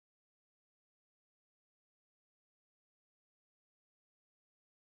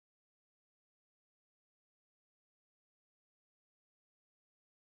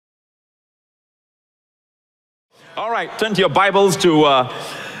All right, turn to your Bibles to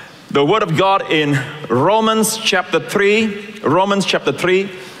the Word of God in Romans chapter 3. Romans chapter 3.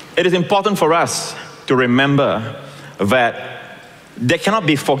 It is important for us to remember that there cannot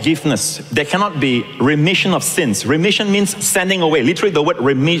be forgiveness. There cannot be remission of sins. Remission means sending away. Literally, the word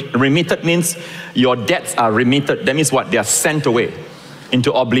remitted means your debts are remitted. That means what? They are sent away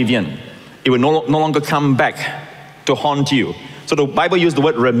into oblivion. It will no longer come back to haunt you. So the Bible used the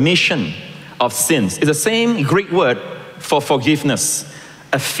word remission of sins. It's the same Greek word for forgiveness.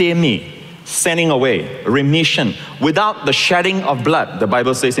 Aphemi, sending away, remission. Without the shedding of blood, the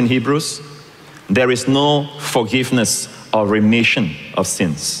Bible says in Hebrews, there is no forgiveness or remission of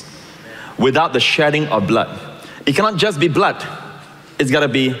sins. Without the shedding of blood. It cannot just be blood. It's got to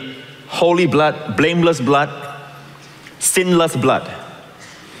be holy blood, blameless blood, sinless blood.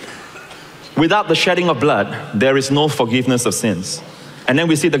 Without the shedding of blood, there is no forgiveness of sins. And then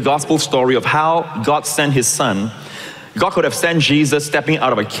we see the gospel story of how God sent His Son. God could have sent Jesus stepping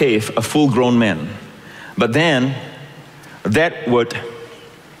out of a cave, a full-grown man. But then, that would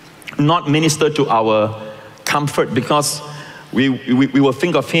not minister to our comfort because we will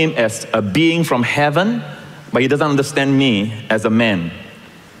think of Him as a being from heaven, but He doesn't understand me as a man.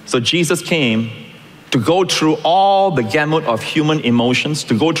 So Jesus came to go through all the gamut of human emotions,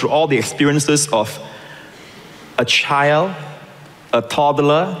 to go through all the experiences of a child, a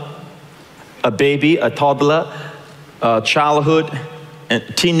toddler, a baby, a toddler, childhood, a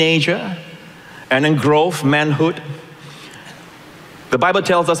teenager, and then growth, manhood. The Bible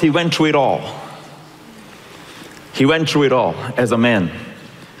tells us He went through it all. He went through it all as a man.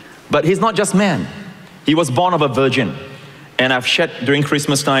 But He's not just man. He was born of a virgin. And I've shared during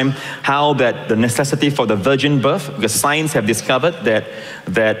Christmas time how that the necessity for the virgin birth, because science have discovered that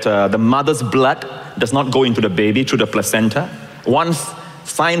the mother's blood does not go into the baby through the placenta. Once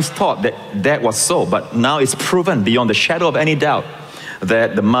science thought that was so, but now it's proven beyond the shadow of any doubt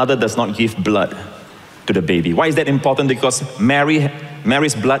that the mother does not give blood to the baby. Why is that important? Because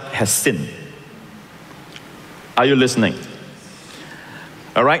Mary's blood has sin. Are you listening?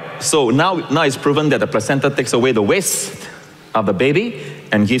 All right, so now it's proven that the placenta takes away the waste of the baby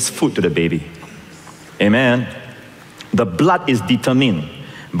and gives food to the baby. Amen. The blood is determined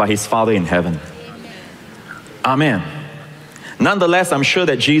by His Father in heaven. Amen. Nonetheless, I'm sure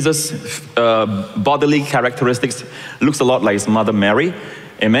that Jesus' bodily characteristics looks a lot like His mother Mary.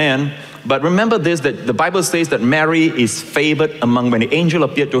 Amen. But remember this, that the Bible says that Mary is favored among, when the angel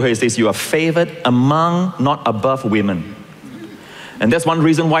appeared to her, it says, you are favored among, not above women. And that's one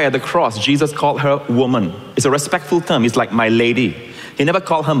reason why at the cross, Jesus called her woman. It's a respectful term. It's like my lady. He never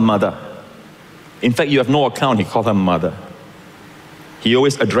called her mother. In fact, you have no account, He called her mother. He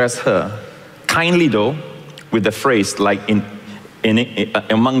always addressed her kindly though, with the phrase like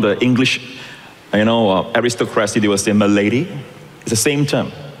among the English, aristocracy, they will say, my lady. It's the same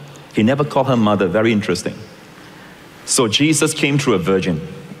term. He never called her mother. Very interesting. So Jesus came through a virgin,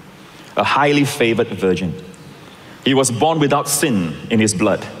 a highly favored virgin. He was born without sin in His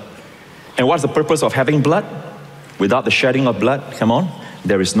blood. And what's the purpose of having blood? Without the shedding of blood, come on,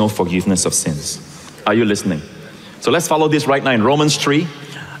 there is no forgiveness of sins. Are you listening? So let's follow this right now in Romans 3.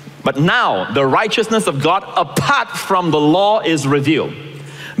 But now the righteousness of God apart from the law is revealed,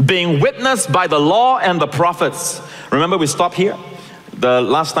 being witnessed by the law and the prophets. Remember, we stopped here. The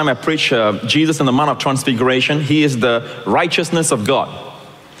last time I preached Jesus in the Mount of Transfiguration. He is the righteousness of God.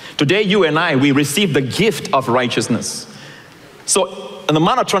 Today, you and I, we receive the gift of righteousness. So, in the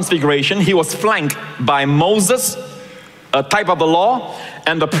Mount of Transfiguration, He was flanked by Moses, a type of the law,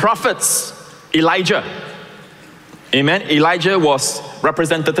 and the prophets, Elijah. Amen. Elijah was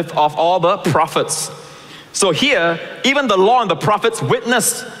representative of all the prophets. So here, even the law and the prophets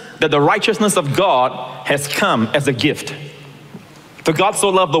witnessed that the righteousness of God has come as a gift. For God so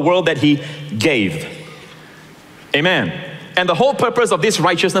loved the world that He gave. Amen. And the whole purpose of this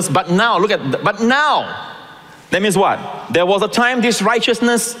righteousness, but now, that means what? There was a time this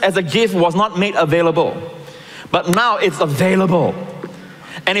righteousness as a gift was not made available. But now it's available.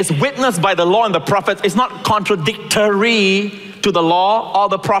 And it's witnessed by the law and the prophets. It's not contradictory to the law or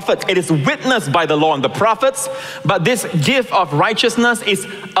the prophets. It is witnessed by the law and the prophets. But this gift of righteousness is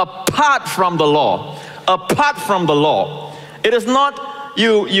apart from the law. Apart from the law. It is not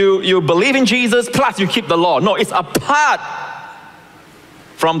you believe in Jesus plus you keep the law. No, it's apart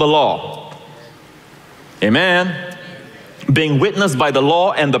from the law. Amen. Being witnessed by the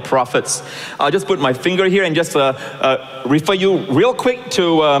law and the prophets. I'll just put my finger here and just refer you real quick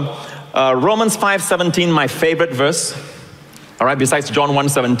to Romans 5:17, my favorite verse. All right, besides John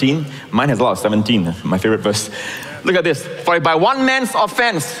 1:17, mine has a lot of 17, my favorite verse. Look at this. For by one man's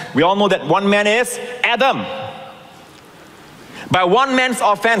offense, we all know that one man is Adam. By one man's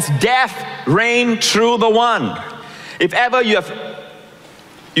offense, death reigned through the one. If ever you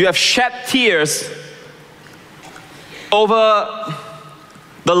have shed tears over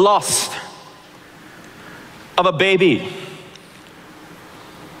the loss of a baby,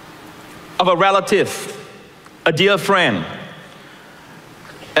 of a relative, a dear friend,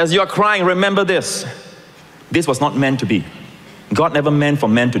 as you are crying, remember this. This was not meant to be. God never meant for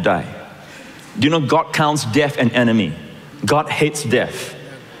men to die. Do you know God counts death an enemy? God hates death.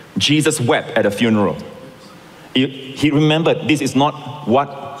 Jesus wept at a funeral. He remembered this is not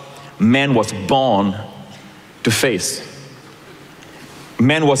what man was born to face.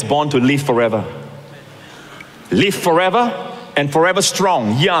 Man was born to live forever. Live forever and forever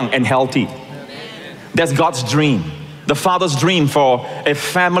strong, young and healthy. That's God's dream. The Father's dream for a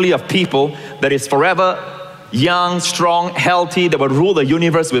family of people that is forever young, strong, healthy, that will rule the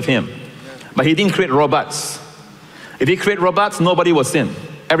universe with Him. But He didn't create robots. If He created robots, nobody would sin.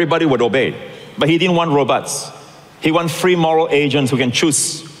 Everybody would obey. But He didn't want robots. He wants free moral agents who can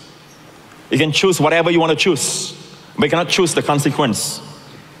choose. You can choose whatever you want to choose, but you cannot choose the consequence.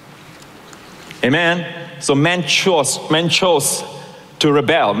 Amen? So man chose to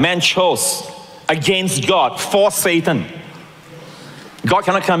rebel. Man chose against God, for Satan. God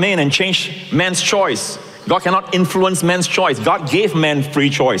cannot come in and change man's choice. God cannot influence man's choice. God gave man free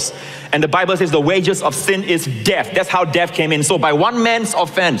choice. And the Bible says the wages of sin is death. That's how death came in. So by one man's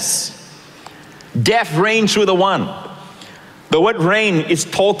offense, death reigned through the one. The word reign is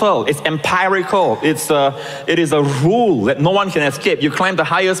total, it's empirical, it is a rule that no one can escape. You climb the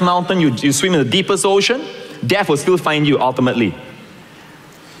highest mountain, you swim in the deepest ocean, death will still find you ultimately.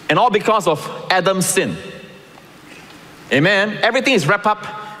 And all because of Adam's sin. Amen? Everything is wrapped up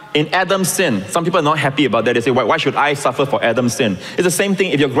in Adam's sin. Some people are not happy about that. They say, why should I suffer for Adam's sin? It's the same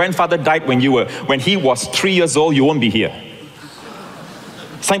thing. If your grandfather died when he was 3 years old, you won't be here.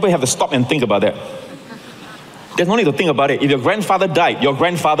 Some people have to stop and think about that. There's no need to think about it. If your grandfather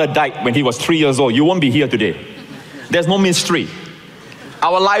died when he was 3 years old, you won't be here today. There's no mystery.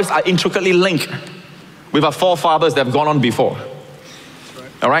 Our lives are intricately linked with our forefathers that have gone on before.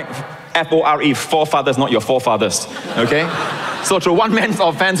 All right? F-O-R-E, forefathers, not your forefathers. Okay? So through one man's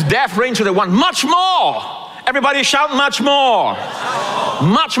offense, death reigned to the one. Much more. Everybody shout, much more.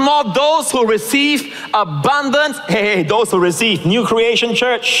 Much more those who receive abundance. Hey, those who receive. New Creation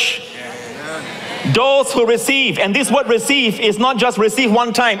Church. Those who receive. And this word receive is not just receive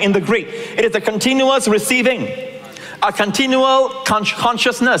one time in the Greek. It is a continuous receiving. A continual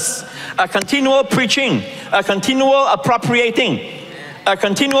consciousness. A continual preaching. A continual appropriating. A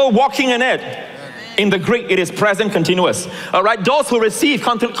continual walking in it. In the Greek, it is present continuous. All right, those who receive,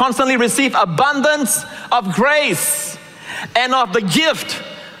 constantly receive abundance of grace and of the gift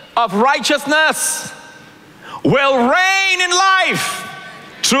of righteousness will reign in life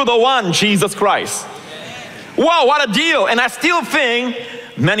through the one, Jesus Christ. Wow, what a deal. And I still think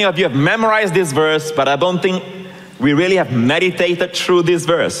many of you have memorized this verse, but I don't think we really have meditated through this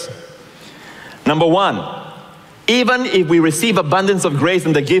verse. Number one, even if we receive abundance of grace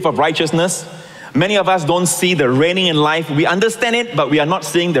and the gift of righteousness, many of us don't see the reigning in life. We understand it, but we are not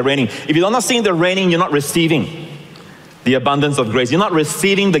seeing the reigning. If you're not seeing the reigning, you're not receiving the abundance of grace. You're not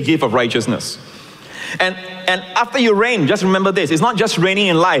receiving the gift of righteousness. And after you reign, just remember this. It's not just reigning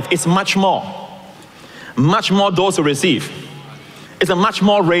in life. It's much more. Much more those who receive. It's a much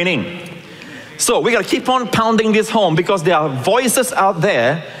more reigning. So we got to keep on pounding this home because there are voices out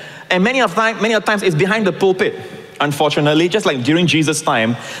there, and many times it's behind the pulpit. Unfortunately, just like during Jesus'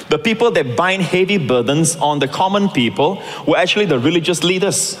 time, the people that bind heavy burdens on the common people were actually the religious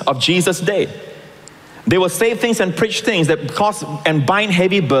leaders of Jesus' day. They will say things and preach things that cause and bind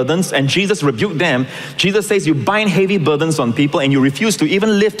heavy burdens, and Jesus rebuked them. Jesus says you bind heavy burdens on people and you refuse to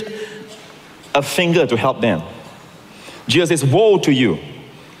even lift a finger to help them. Jesus says, woe to you.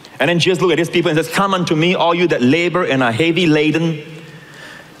 And then Jesus looked at his people and says, come unto me, all you that labor and are heavy laden,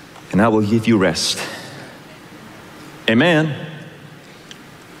 and I will give you rest. Amen.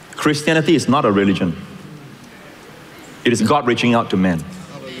 Christianity is not a religion. It is God reaching out to men.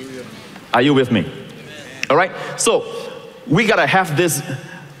 Are you with me? All right. So we got to have this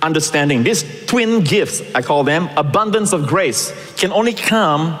understanding. These twin gifts, I call them, abundance of grace, can only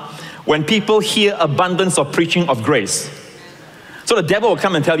come when people hear abundance of preaching of grace. So the devil will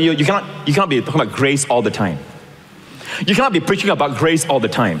come and tell you, you cannot be talking about grace all the time. You cannot be preaching about grace all the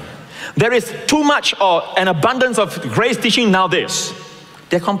time. There is too much or an abundance of grace teaching nowadays.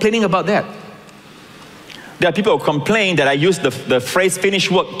 They're complaining about that. There are people who complain that I use the phrase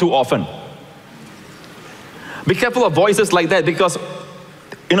finished work too often. Be careful of voices like that because,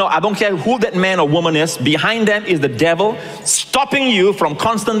 I don't care who that man or woman is, behind them is the devil stopping you from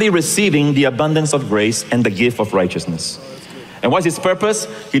constantly receiving the abundance of grace and the gift of righteousness. And what's his purpose?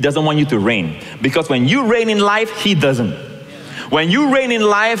 He doesn't want you to reign. Because when you reign in life, he doesn't. When you reign in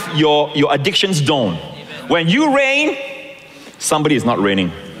life, your addictions don't. When you reign, somebody is not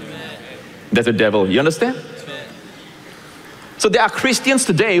reigning. That's the devil. You understand? So there are Christians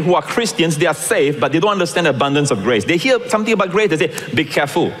today who are Christians, they are saved, but they don't understand the abundance of grace. They hear something about grace, they say, be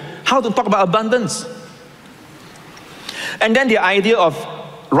careful. How to talk about abundance? And then the idea of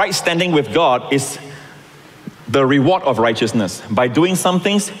right standing with God is the reward of righteousness. By doing some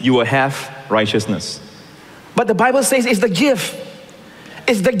things, you will have righteousness. But the Bible says it's the gift.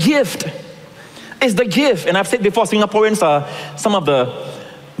 It's the gift. It's the gift. And I've said before, Singaporeans are some of the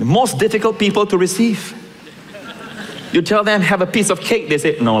most difficult people to receive. You tell them, have a piece of cake. They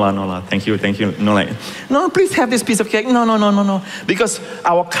say, no la, thank you. No, please have this piece of cake. No. Because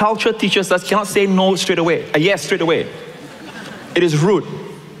our culture teaches us cannot say no straight away. A yes straight away. It is rude.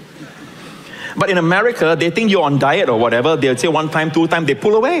 But in America, they think you're on diet or whatever. They'll say 1 time, 2 times, they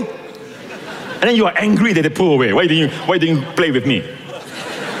pull away. And then you are angry that they pull away. Why didn't you play with me?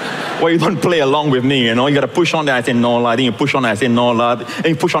 Why you don't play along with me? You know, you got to push on there. I say, no la. Then you push on there. I say, no la. And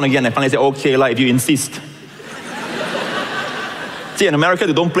you push on again. And finally say, okay la, if you insist. See, in America,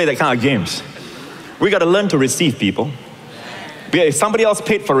 they don't play that kind of games. We got to learn to receive, people. If somebody else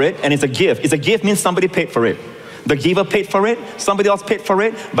paid for it, and it's a gift. It's a gift means somebody paid for it. The giver paid for it, somebody else paid for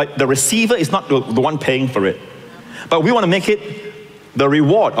it, but the receiver is not the one paying for it. But we want to make it the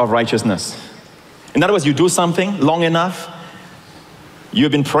reward of righteousness. In other words, you do something long enough,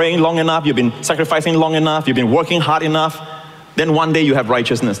 you've been praying long enough, you've been sacrificing long enough, you've been working hard enough, then one day you have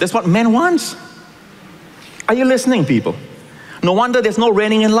righteousness. That's what man wants. Are you listening, people? No wonder there's no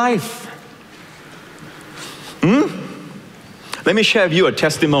reigning in life. Let me share with you a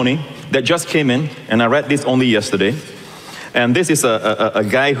testimony that just came in, and I read this only yesterday. And this is a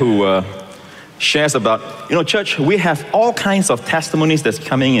guy who shares about, church, we have all kinds of testimonies that's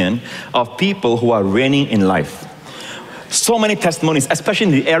coming in of people who are reigning in life. So many testimonies, especially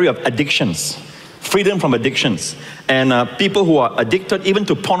in the area of addictions, freedom from addictions, and people who are addicted even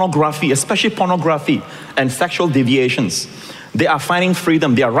to pornography, especially pornography and sexual deviations. They are finding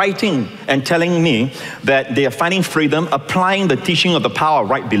freedom. They are writing and telling me that they are finding freedom applying the teaching of the power of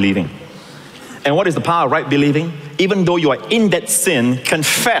right believing. And what is the power of right believing? Even though you are in that sin,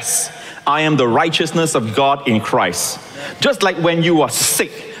 confess, I am the righteousness of God in Christ. Just like when you are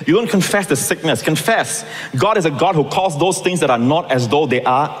sick, you don't confess the sickness. Confess. God is a God who calls those things that are not as though they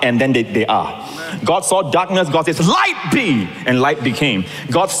are, and then they are. God saw darkness, God says, light be, and light became.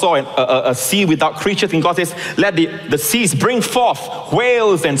 God saw a sea without creatures, and God says, let the seas bring forth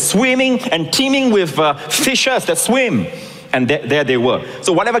whales and swimming and teeming with fishes that swim. And there they were.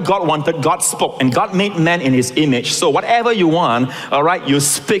 So whatever God wanted, God spoke. And God made man in his image. So whatever you want, all right, you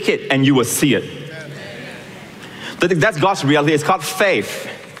speak it and you will see it. That's God's reality. It's called faith.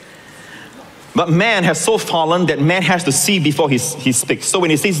 But man has so fallen that man has to see before he speaks. So when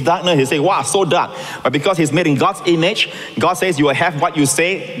he sees darkness, he says, wow, so dark. But because he's made in God's image, God says, you will have what you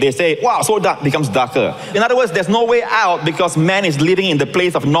say. They say, wow, so dark, becomes darker. In other words, there's no way out because man is living in the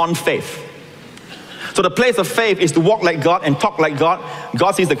place of non-faith. So the place of faith is to walk like God and talk like God.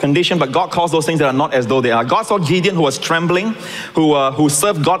 God sees the condition, but God calls those things that are not as though they are. God saw Gideon, who was trembling, who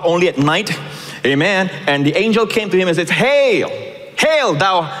served God only at night. Amen. And the angel came to him and said, hail, hail,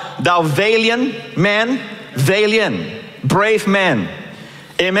 thou valiant man, valiant, brave man.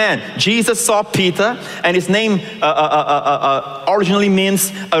 Amen. Jesus saw Peter, and his name originally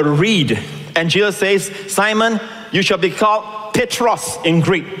means a reed. And Jesus says, Simon, you shall be called Petros in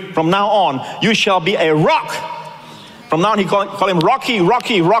Greek. From now on, you shall be a rock. From now on, he called him Rocky,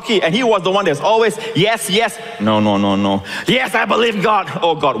 Rocky, Rocky. And he was the one that's always, yes, yes, no, no, no, no. Yes, I believe God.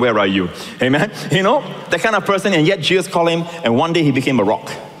 Oh God, where are you? Amen. You know, that kind of person. And yet Jesus called him, and one day he became a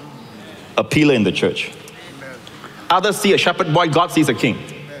rock. A pillar in the church. Others see a shepherd boy, God sees a king.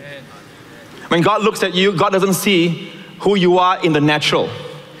 When God looks at you, God doesn't see who you are in the natural.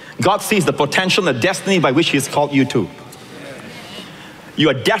 God sees the potential and the destiny by which He's called you to. You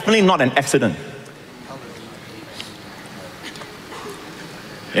are definitely not an accident.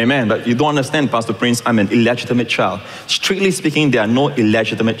 Amen. But you don't understand, Pastor Prince, I'm an illegitimate child. Strictly speaking, there are no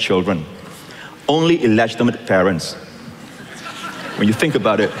illegitimate children. Only illegitimate parents. When you think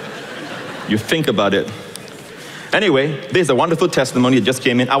about it, you think about it. Anyway, this is a wonderful testimony that just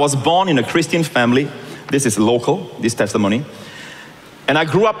came in. I was born in a Christian family. This is local, this testimony. And I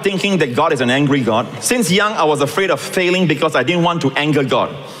grew up thinking that God is an angry God. Since young, I was afraid of failing because I didn't want to anger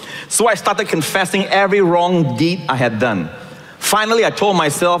God. So I started confessing every wrong deed I had done. Finally, I told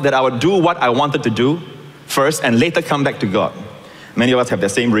myself that I would do what I wanted to do. first and later come back to God. Many of us have the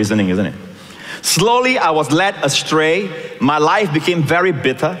same reasoning, isn't it? Slowly, I was led astray. My life became very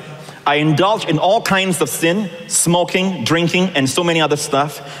bitter. I indulged in all kinds of sin, smoking, drinking, and so many other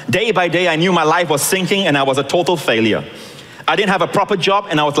stuff. Day by day, I knew my life was sinking and I was a total failure. I didn't have a proper job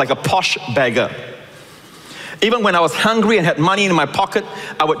and I was like a posh beggar. Even when I was hungry and had money in my pocket,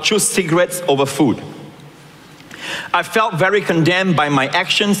 I would choose cigarettes over food. I felt very condemned by my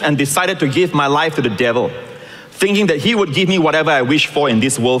actions and decided to give my life to the devil, thinking that he would give me whatever I wished for in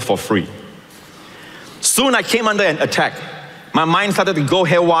this world for free. Soon I came under an attack. My mind started to go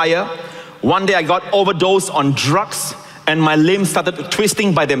haywire. One day I got overdosed on drugs and my limbs started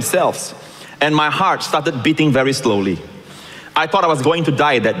twisting by themselves and my heart started beating very slowly. I thought I was going to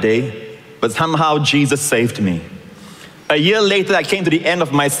die that day, but somehow Jesus saved me. A year later, I came to the end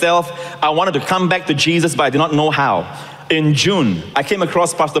of myself. I wanted to come back to Jesus, but I did not know how. In June, I came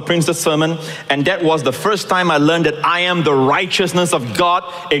across Pastor Prince's sermon, and that was the first time I learned that I am the righteousness of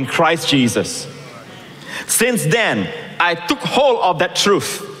God in Christ Jesus. Since then, I took hold of that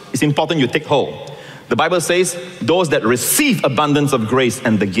truth. It's important you take hold. The Bible says, those that receive abundance of grace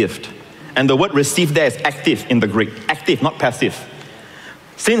and the gift. And the word receive there is active in the Greek. Active, not passive.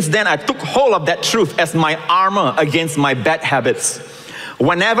 Since then, I took hold of that truth as my armor against my bad habits.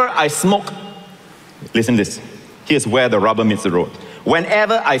 Whenever I smoke, listen to this. Here's where the rubber meets the road.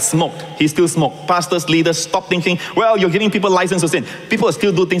 Whenever I smoked, he still smoked. Pastors, leaders, stop thinking, well, you're giving people license to sin. People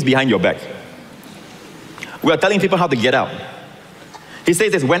still do things behind your back. We are telling people how to get out. He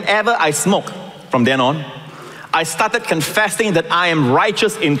says this, whenever I smoke, from then on, I started confessing that I am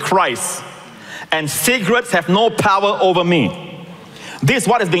righteous in Christ and cigarettes have no power over me. This is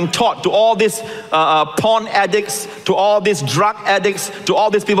what is being taught to all these porn addicts, to all these drug addicts, to all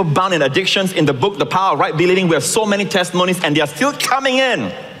these people bound in addictions. In the book, The Power of Right Believing, we have so many testimonies and they are still coming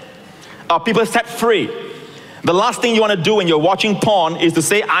in. People set free. The last thing you want to do when you're watching porn is to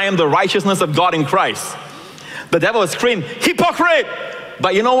say, I am the righteousness of God in Christ. The devil will scream, hypocrite!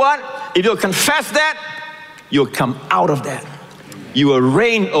 But you know what? If you'll confess that, you'll come out of that. You will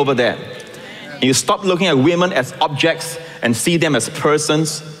reign over that. And you stop looking at women as objects and see them as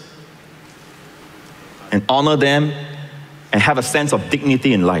persons and honor them and have a sense of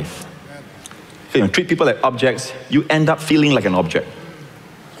dignity in life. If you treat people like objects, you end up feeling like an object.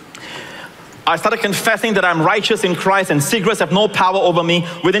 I started confessing that I'm righteous in Christ and cigarettes have no power over me.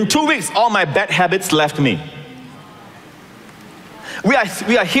 Within 2 weeks, all my bad habits left me. We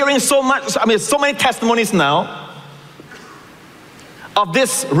are hearing so much, so many testimonies now of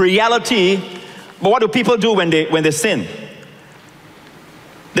this reality. But what do people do when they sin?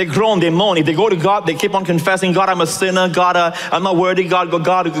 They groan, they moan. If they go to God, they keep on confessing, God, I'm a sinner. God, I'm not worthy. God,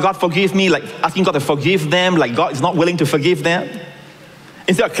 forgive me. Like asking God to forgive them, like God is not willing to forgive them.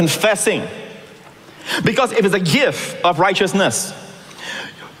 Instead of confessing. Because if it's a gift of righteousness,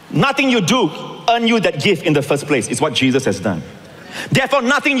 nothing you do earn you that gift in the first place. It's what Jesus has done. Therefore,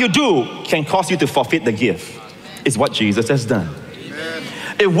 nothing you do can cause you to forfeit the gift. It's what Jesus has done. Amen.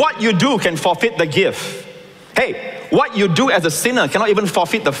 If what you do can forfeit the gift, hey, what you do as a sinner cannot even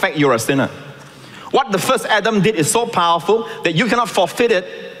forfeit the fact you're a sinner. What the first Adam did is so powerful that you cannot forfeit it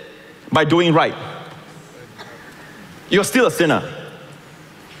by doing right. You're still a sinner.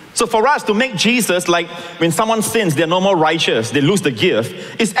 So for us to make Jesus, like when someone sins, they're no more righteous, they lose the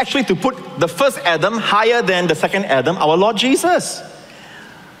gift, is actually to put the first Adam higher than the second Adam, our Lord Jesus,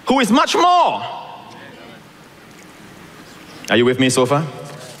 who is much more. Are you with me so far?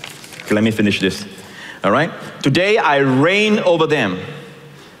 Okay, let me finish this. All right? Today I reign over them.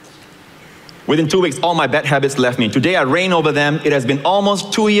 Within 2 weeks, all my bad habits left me. Today I reign over them. It has been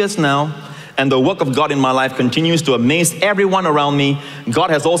almost 2 years now. And the work of God in my life continues to amaze everyone around me. God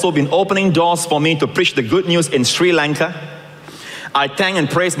has also been opening doors for me to preach the good news in Sri Lanka. I thank and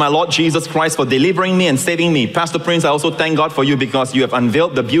praise my Lord Jesus Christ for delivering me and saving me. Pastor Prince, I also thank God for you because you have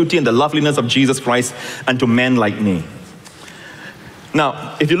unveiled the beauty and the loveliness of Jesus Christ unto men like me.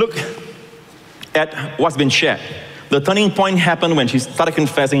 Now, if you look at what's been shared, the turning point happened when she started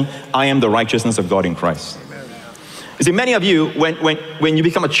confessing, I am the righteousness of God in Christ. You see, many of you, when you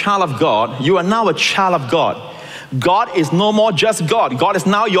become a child of God, you are now a child of God. God is no more just God. God is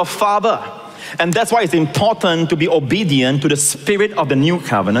now your Father. And that's why it's important to be obedient to the spirit of the new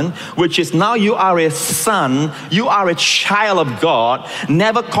covenant, which is now you are a son, you are a child of God.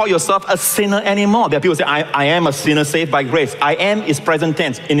 Never call yourself a sinner anymore. There are people who say, I am a sinner saved by grace. I am is present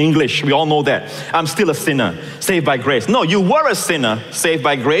tense in English. We all know that. I'm still a sinner saved by grace. No, you were a sinner saved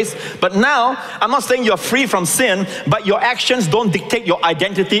by grace. But now, I'm not saying you're free from sin, but your actions don't dictate your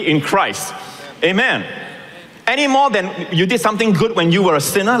identity in Christ. Amen. Any more than you did something good when you were a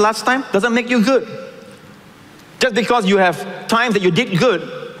sinner last time, doesn't make you good. Just because you have times that you did good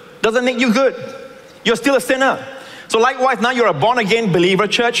doesn't make you good. You're still a sinner. So likewise, now you're a born-again believer,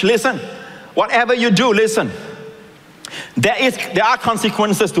 church, listen. Whatever you do, listen. There are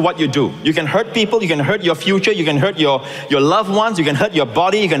consequences to what you do. You can hurt people, you can hurt your future, you can hurt your loved ones, you can hurt your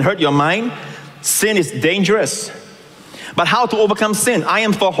body, you can hurt your mind. Sin is dangerous. But how to overcome sin? I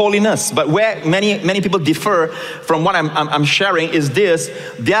am for holiness. But where many people differ from what I'm sharing is this: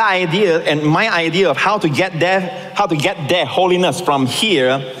 their idea and my idea of how to get there holiness from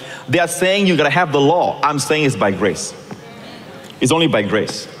here. They are saying you gotta have the law. I'm saying it's by grace. It's only by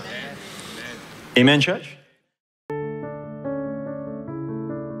grace. Amen, church?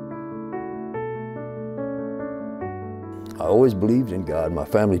 I always believed in God. My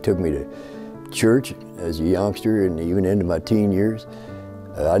family took me to church as a youngster and even into my teen years.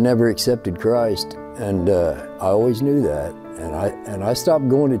 I never accepted Christ, and I always knew that. And I stopped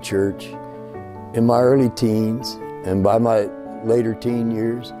going to church in my early teens, and by my later teen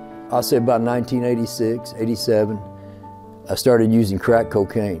years, I'll say about 1986, 87, I started using crack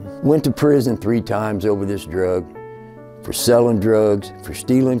cocaine. Went to prison 3 times over this drug, for selling drugs, for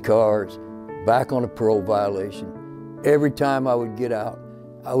stealing cars, back on a parole violation. Every time I would get out,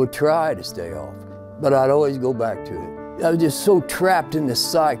 I would try to stay off, but I'd always go back to it. I was just so trapped in this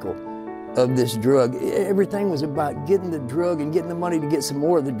cycle of this drug. Everything was about getting the drug and getting the money to get some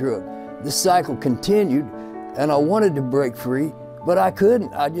more of the drug. The cycle continued, and I wanted to break free, but I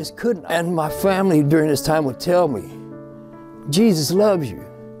couldn't. I just couldn't. And my family during this time would tell me, Jesus loves you.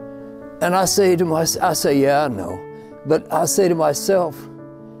 And I say, yeah, I know. But I say to myself,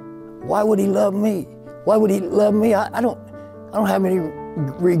 why would he love me? Why would he love me? I don't have any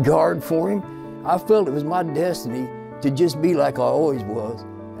regard for him. I felt it was my destiny to just be like I always was.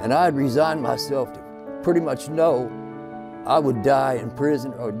 And I had resigned myself to pretty much know I would die in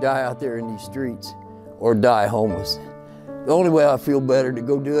prison or die out there in these streets or die homeless. The only way I feel better to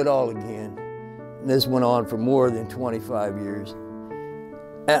go do it all again. And this went on for more than 25 years.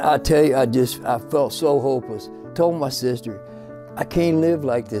 And I tell you, I felt so hopeless. Told my sister, I can't live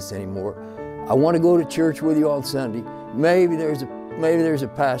like this anymore. I want to go to church with you on Sunday. Maybe there's a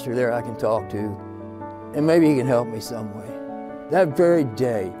pastor there I can talk to, and maybe he can help me some way. That very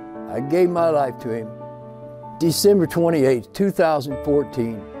day, I gave my life to him. December 28,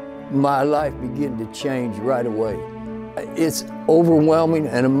 2014, my life began to change right away. It's overwhelming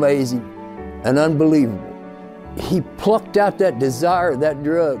and amazing and unbelievable. He plucked out that desire, that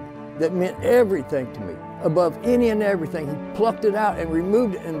drug that meant everything to me. Above any and everything, he plucked it out and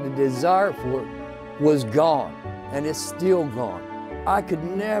removed it, and the desire for it was gone, and it's still gone. I could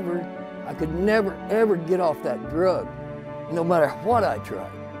never ever get off that drug, no matter what I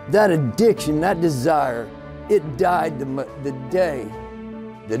tried. That addiction, that desire, it died the day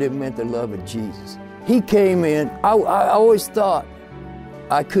that it meant the love of Jesus. He came in. I always thought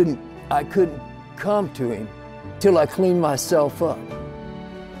I couldn't come to him till I cleaned myself up.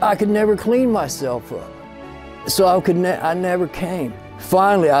 I could never clean myself up, so I never came.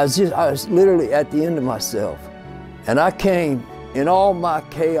 Finally, I was literally at the end of myself, and I came in all my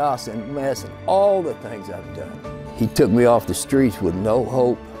chaos and mess and all the things I've done. He took me off the streets with no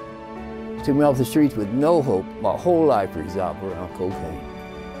hope. He took me off the streets with no hope. My whole life revolved around cocaine.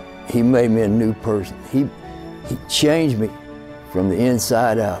 He made me a new person. He changed me from the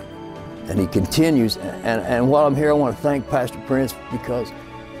inside out, and he continues. And while I'm here, I want to thank Pastor Prince, because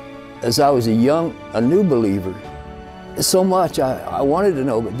as I was a new believer, there's so much I wanted to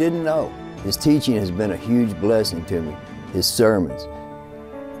know but didn't know. His teaching has been a huge blessing to me. His sermons,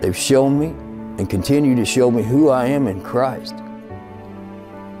 they've shown me and continue to show me who I am in Christ.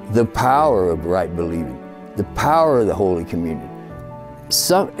 The power of right believing, the power of the Holy Communion.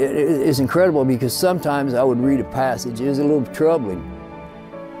 It's incredible, because sometimes I would read a passage, it was a little troubling,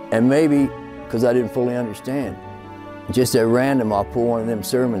 and maybe because I didn't fully understand. Just at random, I'll pull one of them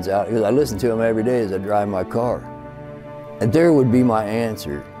sermons out, because I listen to them every day as I drive my car. And there would be my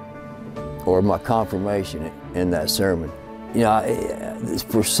answer or my confirmation in that sermon. You know,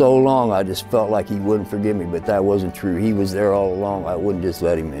 for so long I just felt like he wouldn't forgive me, but that wasn't true. He was there all along. I wouldn't just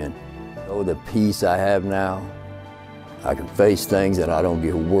let him in. Oh, the peace I have now. I can face things and I don't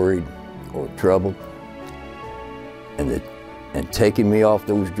get worried or troubled. And taking me off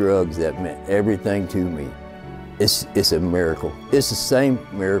those drugs, that meant everything to me. It's a miracle. It's the same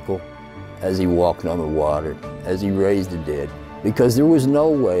miracle as he walked on the water, as he raised the dead, because there was no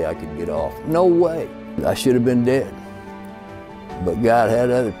way I could get off. No way. I should have been dead. But God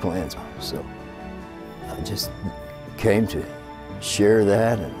had other plans, so I just came to share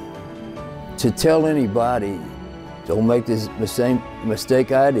that and to tell anybody, don't make this same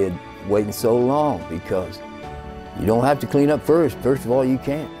mistake I did, waiting so long, because You don't have to clean up first. First of all, you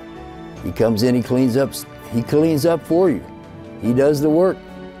can't. He comes in, he cleans up for you. He does the work.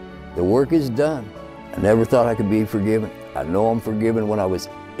 The work is done. I never thought I could be forgiven. I know I'm forgiven. When I was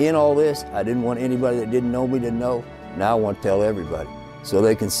in all this, I didn't want anybody that didn't know me to know. Now I want to tell everybody so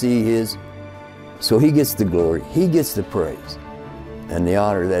they can see so he gets the glory, he gets the praise and the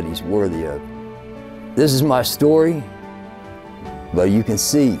honor that he's worthy of. This is my story, but you can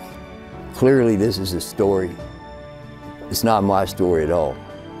see clearly this is a story. It's not my story at all.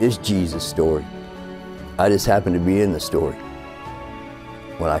 It's Jesus' story. I just happened to be in the story.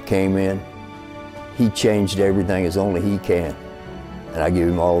 When I came in, he changed everything as only he can. And I give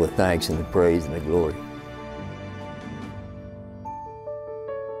him all the thanks and the praise and the glory.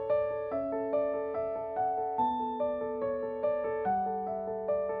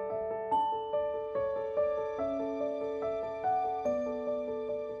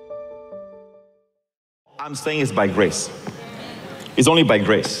 I'm saying it's by grace. It's only by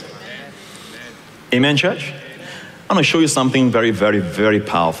grace. Amen, church? I'm going to show you something very, very, very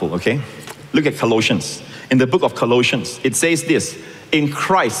powerful, okay? Look at Colossians. In the book of Colossians, it says this: in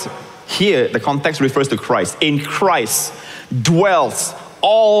Christ, here the context refers to Christ. In Christ dwells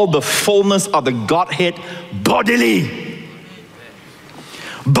all the fullness of the Godhead bodily.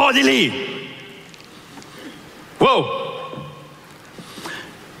 Bodily. Whoa.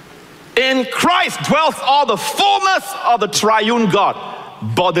 In Christ dwells all the fullness of the triune God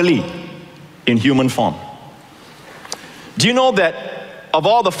bodily in human form. Do you know that of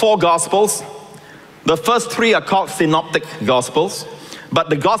all the 4 Gospels, the first 3 are called synoptic Gospels, but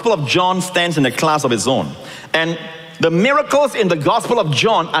the Gospel of John stands in a class of its own. And the miracles in the Gospel of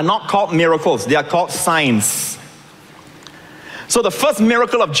John are not called miracles, they are called signs. So the first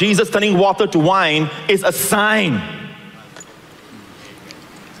miracle of Jesus turning water to wine is a sign.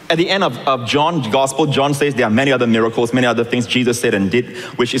 At the end of John's Gospel, John says there are many other miracles, many other things Jesus said and did,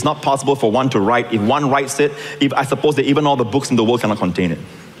 which is not possible for one to write. If one writes it, I suppose that even all the books in the world cannot contain it.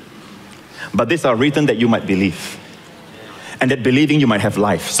 But these are written that you might believe, and that believing you might have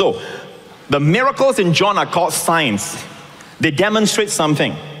life. So, the miracles in John are called signs. They demonstrate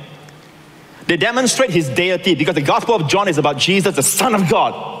something. They demonstrate his deity, because the Gospel of John is about Jesus, the Son of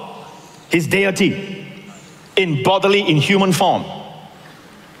God, his deity, in human form.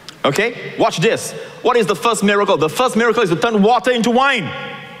 Okay, watch this. What is the first miracle? The first miracle is to turn water into wine.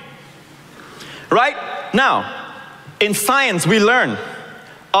 Right? Now, in science, we learn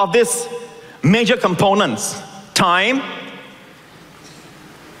of these major components: time,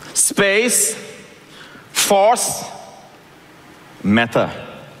 space, force, matter.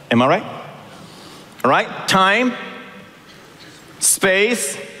 Am I right? All right? Time,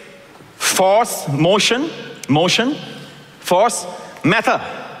 space, force, motion, force, matter.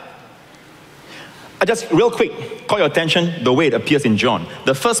 I just real quick call your attention the way it appears in John.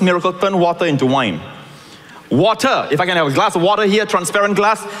 The first miracle, turn water into wine. Water, if I can have a glass of water here, transparent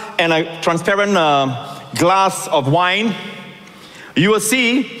glass, and a transparent glass of wine, you will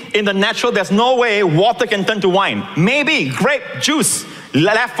see in the natural there's no way water can turn to wine. Maybe grape juice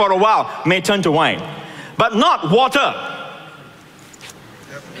left for a while may turn to wine, but not water.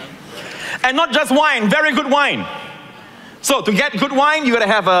 And not just wine, very good wine. So to get good wine, you got to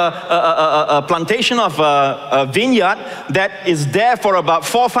have a plantation of a vineyard that is there for about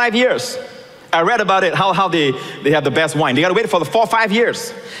 4 or 5 years. I read about it, how they have the best wine. They got to wait for the 4 or 5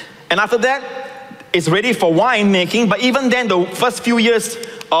 years. And after that, it's ready for wine making. But even then, the first few years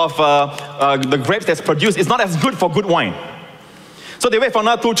of the grapes that's produced is not as good for good wine. So they wait for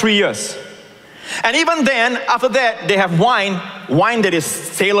another 2 or 3 years. And even then, after that, they have wine that is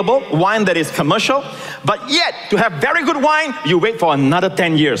saleable, wine that is commercial. But yet, to have very good wine, you wait for another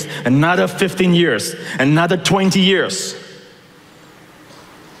 10 years, another 15 years, another 20 years.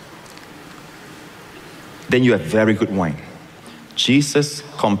 Then you have very good wine. Jesus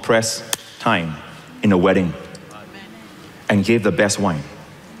compressed time in a wedding and gave the best wine.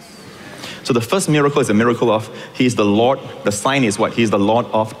 So the first miracle is a miracle of, he is the Lord. The sign is what? He is the Lord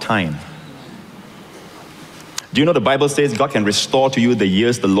of time. Do you know the Bible says God can restore to you the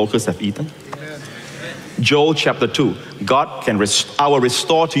years the locusts have eaten? Amen. Joel chapter 2, God can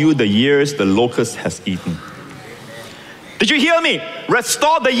restore to you the years the locust has eaten. Did you hear me?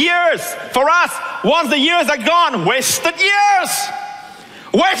 Restore the years. For us, once the years are gone, wasted years,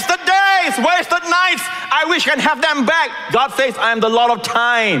 wasted days, wasted nights, I wish I can have them back. God says, I am the Lord of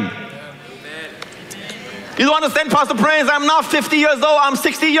time. You don't understand, Pastor Prince? I'm now 50 years old, I'm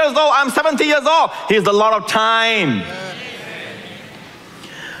 60 years old, I'm 70 years old. He's the Lord of time.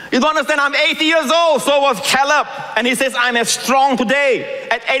 You don't understand, I'm 80 years old, so was Caleb. And he says, I'm as strong today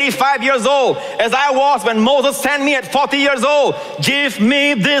at 85 years old as I was when Moses sent me at 40 years old. Give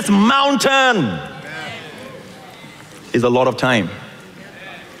me this mountain. It's a lot of time.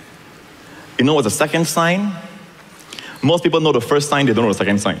 You know what's the second sign? Most people know the first sign, they don't know the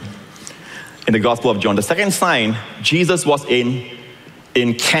second sign. In the Gospel of John, the second sign, Jesus was in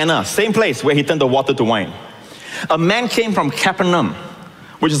Cana, same place where he turned the water to wine. A man came from Capernaum,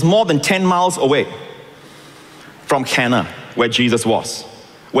 which is more than 10 miles away from Cana, where Jesus was,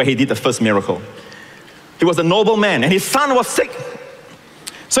 where he did the first miracle. He was a noble man, and his son was sick.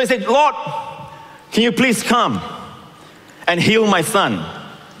 So he said, Lord, can you please come and heal my son?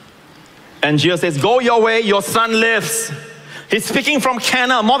 And Jesus says, go your way, your son lives. He's speaking from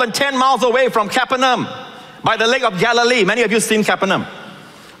Cana, more than 10 miles away from Capernaum, by the lake of Galilee. Many of you have seen Capernaum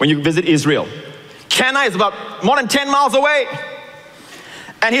when you visit Israel. Cana is about more than 10 miles away.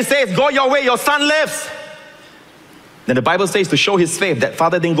 And he says, go your way, your son lives. Then the Bible says, to show his faith, that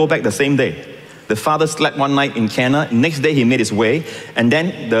father didn't go back the same day. The father slept one night in Cana. Next day he made his way. And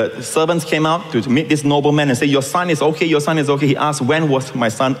then the servants came out to meet this nobleman and say, your son is okay, your son is okay. He asked, when was my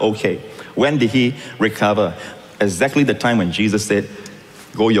son okay? When did he recover? Exactly the time when Jesus said,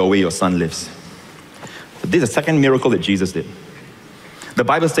 go your way, your son lives. This is the second miracle that Jesus did. The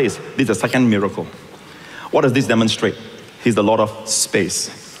Bible says this is the second miracle. What does this demonstrate? He's the Lord of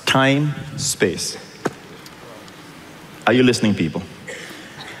space. Time, space. Are you listening, people?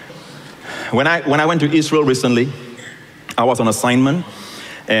 When I went to Israel recently, I was on assignment,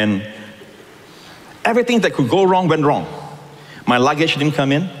 and everything that could go wrong went wrong. My luggage didn't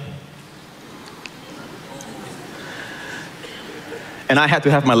come in, and I had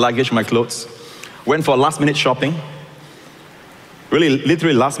to have my luggage, my clothes. Went for last-minute shopping, really,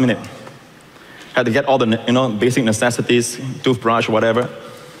 literally last minute. Had to get all the basic necessities, toothbrush, whatever.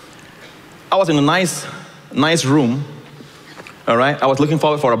 I was in a nice room, all right? I was looking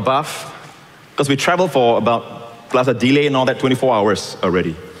forward for a bath, because we traveled for about, plus a delay and all that, 24 hours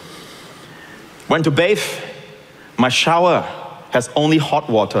already. Went to bathe. My shower has only hot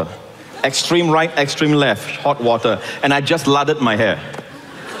water. Extreme right, extreme left, hot water. And I just laddered my hair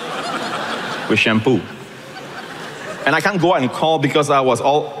with shampoo. And I can't go out and call because I was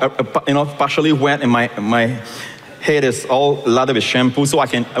all, partially wet, and my head is all lathered with shampoo, so I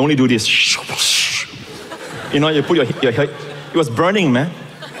can only do this. You put your hair, it was burning, man.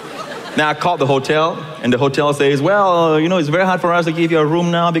 Now I called the hotel, and the hotel says, well, it's very hard for us to give you a room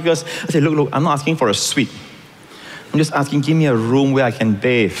now, because I said, look, I'm not asking for a suite. I'm just asking, give me a room where I can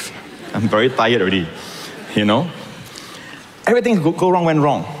bathe. I'm very tired already, Everything went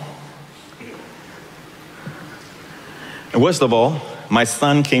wrong. And worst of all, my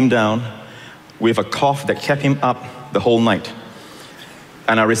son came down with a cough that kept him up the whole night.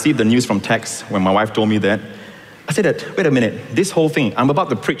 And I received the news from text when my wife told me that. I said, wait a minute, this whole thing, I'm about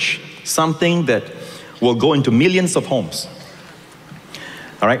to preach something that will go into millions of homes.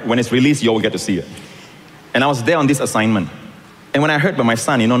 All right, when it's released, you all get to see it. And I was there on this assignment. And when I heard about my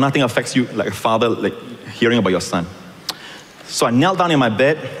son, nothing affects you like a father, like hearing about your son. So I knelt down in my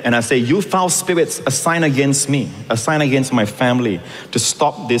bed and I say, you foul spirits, assign against me, assign against my family to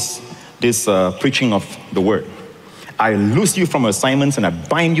stop this preaching of the word. I loose you from assignments and I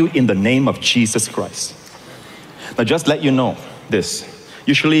bind you in the name of Jesus Christ. Now just let you know this.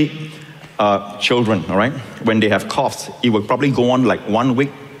 Usually children, all right, when they have coughs, it will probably go on like 1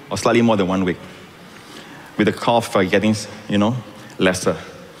 week or slightly more than 1 week. With the cough getting, lesser.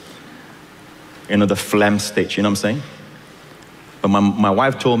 The phlegm stage, you know what I'm saying? But my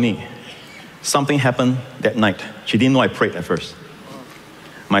wife told me something happened that night. She didn't know I prayed at first.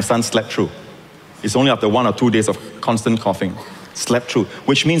 My son slept through. It's only after 1 or 2 days of constant coughing. Slept through,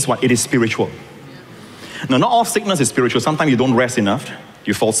 which means what? It is spiritual. Now, not all sickness is spiritual. Sometimes you don't rest enough.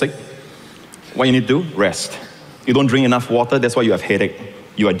 You fall sick. What you need to do? Rest. You don't drink enough water. That's why you have headache.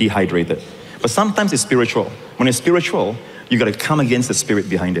 You are dehydrated. But sometimes it's spiritual. When it's spiritual, you got to come against the spirit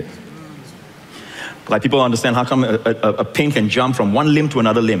behind it. Like people understand how come a pain can jump from one limb to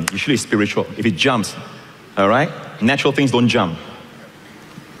another limb. Usually it's spiritual. If it jumps, all right? Natural things don't jump.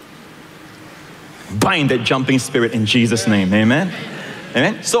 Bind that jumping spirit in Jesus' name. Amen?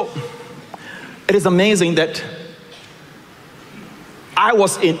 Amen? So, it is amazing that I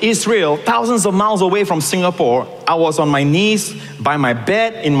was in Israel, thousands of miles away from Singapore. I was on my knees by my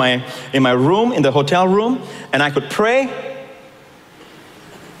bed in my room, in the hotel room, and I could pray,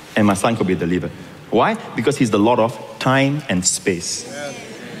 and my son could be delivered. Why? Because he's the Lord of time and space. Yes.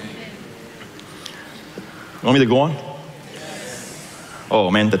 Want me to go on? Yes. Oh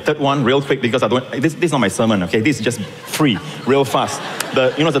man, the third one, real quick, because this is not my sermon, okay? This is just free, real fast.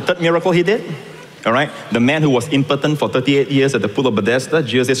 The third miracle he did? All right? The man who was impotent for 38 years at the pool of Bethesda,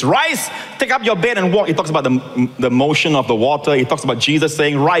 Jesus says, rise, take up your bed and walk. He talks about the motion of the water. He talks about Jesus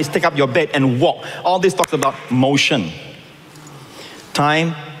saying, rise, take up your bed and walk. All this talks about motion.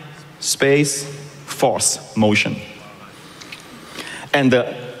 Time, space, force, motion. And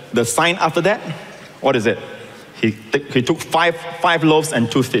the sign after that, what is it? He took five loaves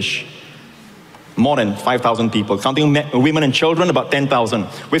and 2 fish. More than 5,000 people, counting women and children, about 10,000.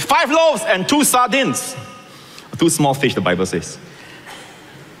 With 5 loaves and 2 sardines. 2 small fish, the Bible says.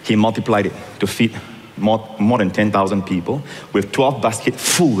 He multiplied it to feed more than 10,000 people with 12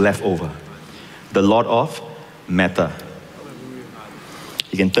 baskets full left over. The Lord of matter.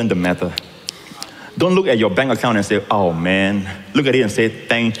 He can turn the matter. Don't look at your bank account and say, oh man. Look at it and say,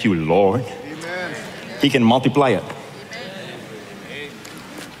 thank you, Lord. Amen. He can multiply it.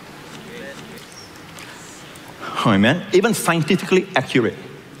 Oh, amen. Even scientifically accurate.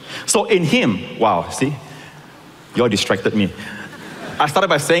 So in him, wow, see? You all distracted me. I started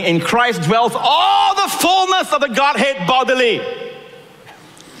by saying, in Christ dwells all the fullness of the Godhead bodily.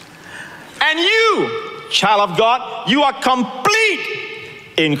 And you, child of God, you are complete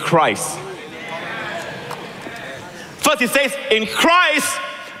in Christ. First he says, in Christ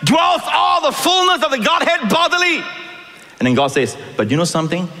dwells all the fullness of the Godhead bodily. And then God says, but you know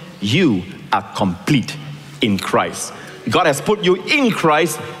something? You are complete in Christ. God has put you in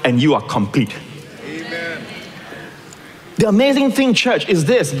Christ and you are complete. Amen. The amazing thing, church, is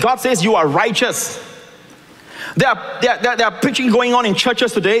this. God says you are righteous. There are preaching going on in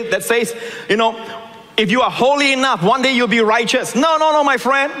churches today that says, if you are holy enough, one day you'll be righteous. No, my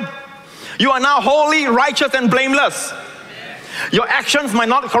friend. You are now holy, righteous, and blameless. Your actions might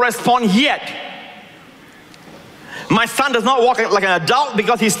not correspond yet. My son does not walk like an adult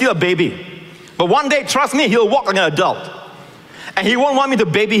because he's still a baby. But one day, trust me, he'll walk like an adult. And he won't want me to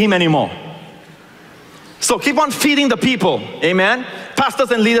baby him anymore. So keep on feeding the people. Amen. Pastors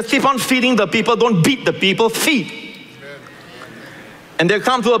and leaders, keep on feeding the people. Don't beat the people, feed. And they'll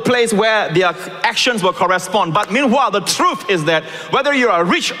come to a place where their actions will correspond. But meanwhile, the truth is that whether you're a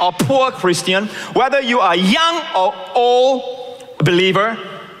rich or poor Christian, whether you are young or old believer,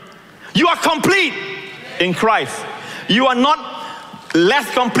 you are complete in Christ. You are not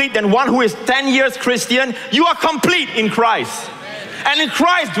less complete than one who is 10 years Christian. You are complete in Christ. And in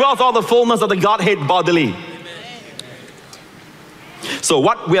Christ dwells all the fullness of the Godhead bodily. So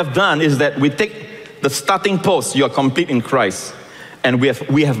what we have done is that we take the starting post, you are complete in Christ, and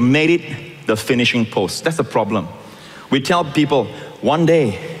we have made it the finishing post. That's the problem. We tell people, one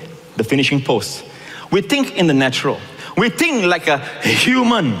day, the finishing post. We think in the natural. We think like a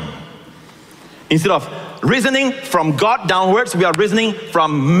human. Instead of reasoning from God downwards, we are reasoning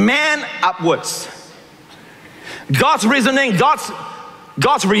from man upwards. God's reasoning,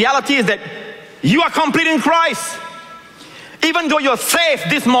 God's reality is that you are complete in Christ. Even though you're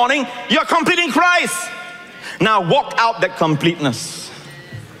saved this morning, you're complete in Christ. Now walk out that completeness.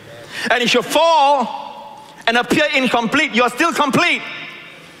 And if you fall and appear incomplete, you're still complete.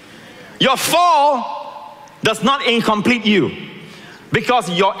 Your fall does not incomplete you. Because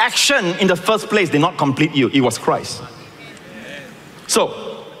your action in the first place did not complete you. It was Christ.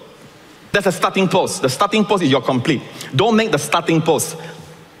 So, that's a starting post. The starting post is you're complete. Don't make the starting post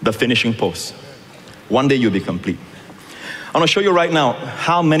the finishing post. One day you'll be complete. I want to show you right now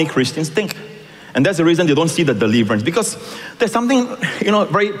how many Christians think. And that's the reason they don't see the deliverance. Because there's something,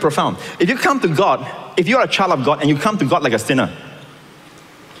 very profound. If you come to God, if you're a child of God and you come to God like a sinner,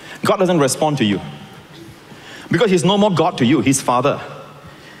 God doesn't respond to you. Because he's no more God to you, he's Father.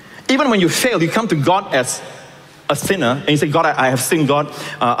 Even when you fail, you come to God as a sinner and you say, God, I have sinned, God.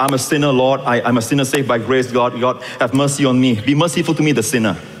 I'm a sinner, Lord. I'm a sinner saved by grace, God. God, have mercy on me. Be merciful to me, the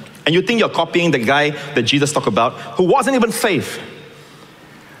sinner. And you think you're copying the guy that Jesus talked about who wasn't even saved.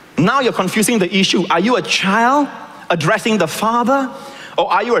 Now you're confusing the issue. Are you a child addressing the Father,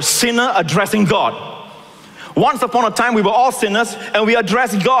 or are you a sinner addressing God? Once upon a time, we were all sinners and we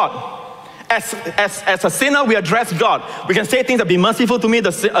addressed God. As a sinner, we address God. We can say things that be merciful to me,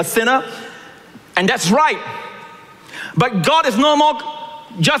 a sinner, and that's right. But God is no more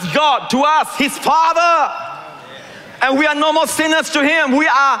just God to us, His Father. And we are no more sinners to Him. We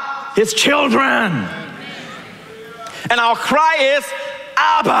are His children. And our cry is,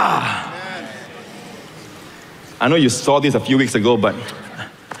 Abba. I know you saw this a few weeks ago, but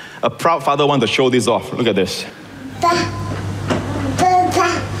a proud father wants to show this off. Look at this.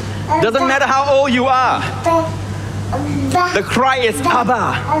 Doesn't matter how old you are. The cry is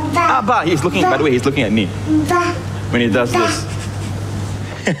Abba. Abba. He's looking, by the way, he's looking at me when he does this.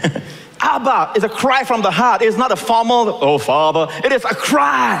 Abba is a cry from the heart. It is not a formal, oh Father. It is a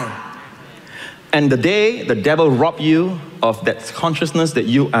cry. And the day the devil robs you of that consciousness that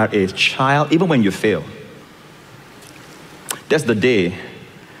you are a child, even when you fail, that's the day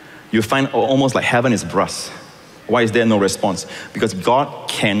you find almost like heaven is brass. Why is there no response? Because God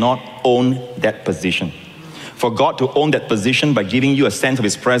cannot own that position. For God to own that position by giving you a sense of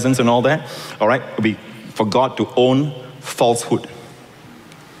His presence and all that, all right, would be for God to own falsehood.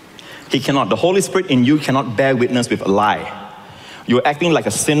 He cannot. The Holy Spirit in you cannot bear witness with a lie. You're acting like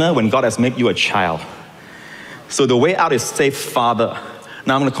a sinner when God has made you a child. So the way out is say, Father.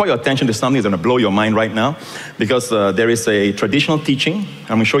 Now I'm going to call your attention to something that's going to blow your mind right now, because there is a traditional teaching. I'm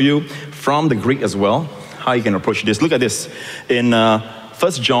going to show you from the Greek as well how you can approach this. Look at this in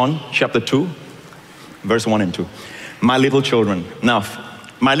 1 John chapter 2, verse 1 and 2. My little children. Now,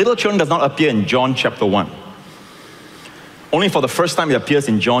 my little children does not appear in John chapter 1. Only for the first time it appears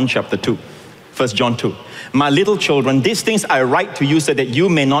in John chapter 2. 1 John 2. My little children, these things I write to you so that you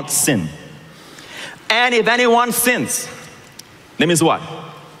may not sin. And if anyone sins, that means what?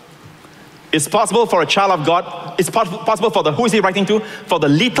 It's possible for a child of God, it's possible for who is he writing to? For the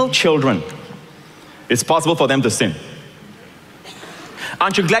little children. It's possible for them to sin.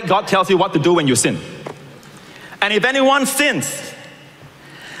 Aren't you glad God tells you what to do when you sin? And if anyone sins,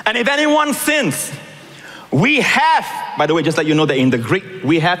 we have, by the way, just let you know that in the Greek,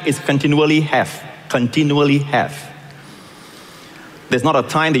 we have is continually have. Continually have. There's not a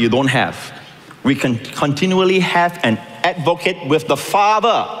time that you don't have. We can continually have an advocate with the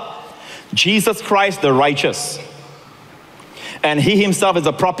Father, Jesus Christ the righteous. And He Himself is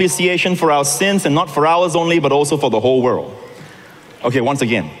a propitiation for our sins, and not for ours only, but also for the whole world. Okay, once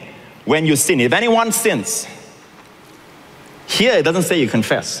again, when you sin, if anyone sins, here it doesn't say you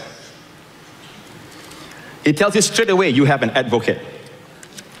confess. It tells you straight away you have an advocate.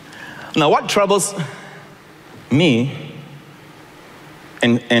 Now what troubles me,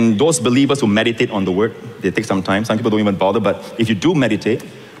 and those believers who meditate on the word, they take some time, some people don't even bother, but if you do meditate,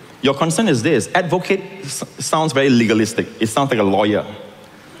 your concern is this: advocate sounds very legalistic. It sounds like a lawyer,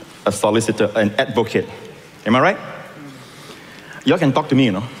 a solicitor, an advocate. Am I right? Y'all can talk to me,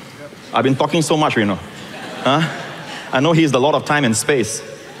 you know. I've been talking so much, you know. I know He's the Lord of time and space.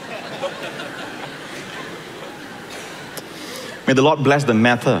 May the Lord bless the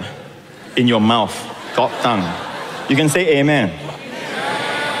matter in your mouth, tongue. You can say amen.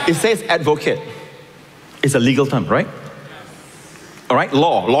 It says advocate. It's a legal term, right? All right,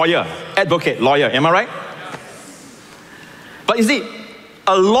 lawyer, advocate, lawyer. Am I right? But you see,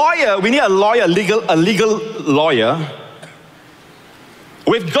 a lawyer, we need a lawyer, a legal lawyer.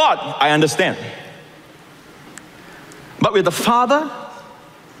 With God, I understand. But with the Father,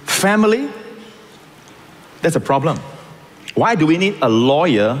 family, that's a problem. Why do we need a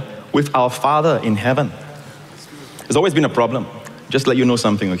lawyer with our Father in heaven? It's always been a problem. Just let you know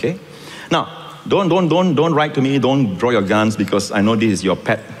something, okay? Now, don't write to me, don't draw your guns, because I know this is your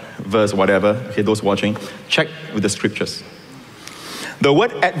pet verse, whatever. Okay, those watching, check with the scriptures. The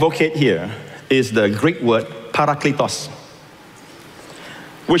word advocate here is the Greek word parakletos,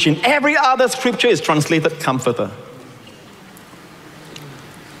 which in every other scripture is translated comforter.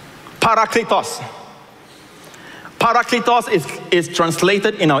 Parakletos. Parakletos is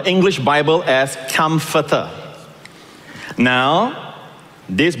translated in our English Bible as comforter. Now,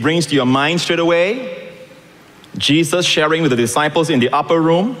 this brings to your mind straight away Jesus sharing with the disciples in the upper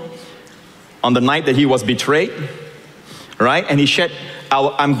room on the night that He was betrayed, right? And He said,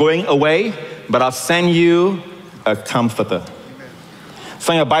 I'm going away, but I'll send you a comforter.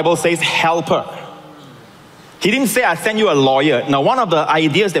 So your Bible says helper. He didn't say, I send you a lawyer. Now, one of the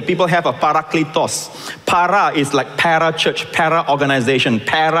ideas that people have of parakletos, para is like para-church, para-organization.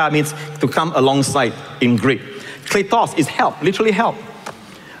 Para means to come alongside in Greek. Kletos is help, literally help.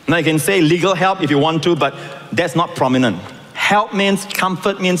 Now, you can say legal help if you want to, but that's not prominent. Help means,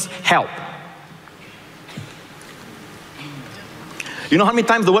 comfort means help. You know how many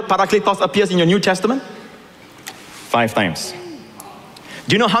times the word parakletos appears in your New Testament? 5 times.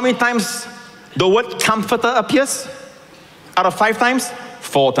 Do you know how many times the word comforter appears? Out of 5 times?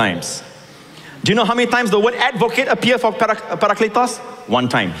 4 times. Do you know how many times the word advocate appears for parakletos? 1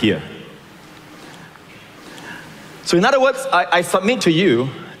 time here. So in other words, I submit to you,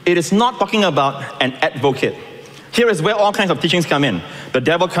 it is not talking about an advocate. Here is where all kinds of teachings come in. The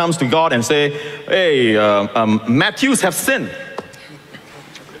devil comes to God and say, hey, Matthews have sinned.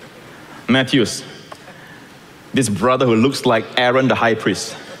 Matthews, this brother who looks like Aaron the high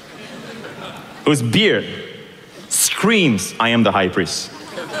priest, whose beard screams, I am the high priest.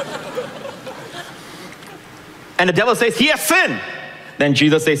 And the devil says, he has sinned. Then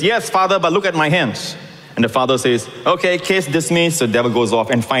Jesus says, yes, Father, but look at my hands. And the father says, okay, case dismissed. So the devil goes off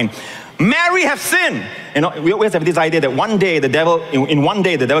and fine. Mary has sinned. You know, we always have this idea that one day the devil, in one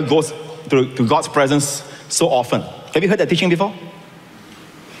day the devil goes to God's presence so often. Have you heard that teaching before?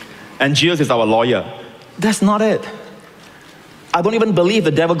 And Jesus is our lawyer. That's not it. I don't even believe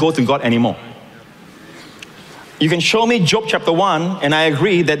the devil goes to God anymore. You can show me Job chapter 1, and I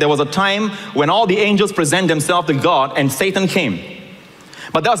agree that there was a time when all the angels present themselves to God and Satan came.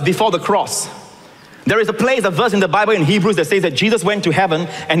 But that was before the cross. There is a place, a verse in the Bible in Hebrews that says that Jesus went to heaven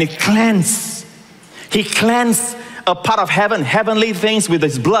and he cleansed. He cleansed a part of heaven, heavenly things with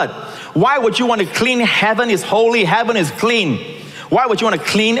his blood. Why would you want to clean heaven? Is holy, heaven is clean. Why would you want to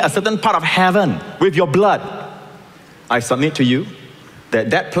clean a certain part of heaven with your blood? I submit to you that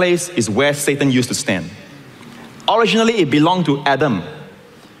that place is where Satan used to stand. Originally, it belonged to Adam.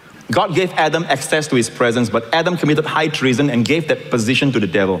 God gave Adam access to his presence, but Adam committed high treason and gave that position to the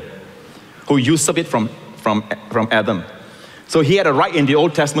devil, who usurped it from Adam. So he had a right in the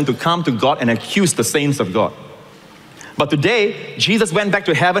Old Testament to come to God and accuse the saints of God. But today, Jesus went back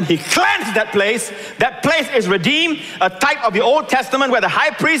to heaven. He cleansed that place. That place is redeemed, a type of the Old Testament where the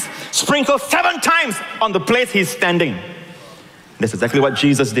high priest sprinkled 7 times on the place he's standing. That's exactly what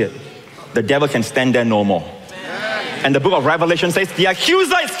Jesus did. The devil can stand there no more. And the book of Revelation says, the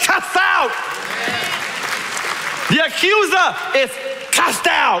accuser is cast out. The accuser is cast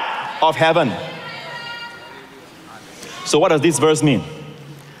out of heaven. So what does this verse mean?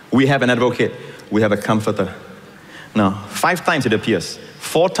 We have an advocate. We have a comforter. Now, 5 times it appears.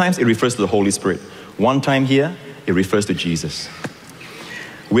 4 times it refers to the Holy Spirit. 1 time here, it refers to Jesus.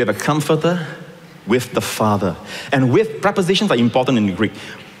 We have a comforter with the Father. And with, prepositions are important in the Greek.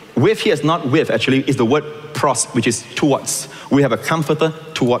 With here is not with, actually, is the word pros, which is towards. We have a comforter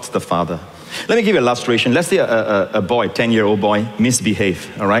towards the Father. Let me give you an illustration. Let's say a boy, 10-year-old boy,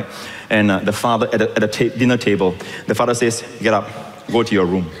 misbehave, all right? And the father, at a dinner table, the father says, get up, go to your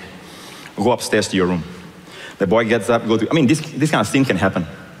room. Go upstairs to your room. The boy gets up, go to, I mean, this kind of thing can happen,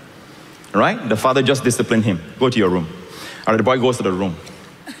 right? The father just disciplined him. Go to your room. All right, the boy goes to the room.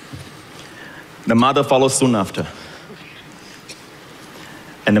 The mother follows soon after.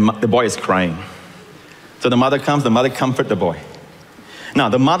 And the boy is crying. So the mother comes, the mother comforts the boy. Now,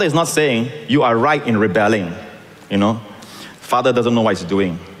 the mother is not saying, you are right in rebelling. You know, father doesn't know what he's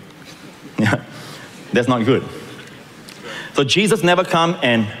doing. That's not good. So Jesus never come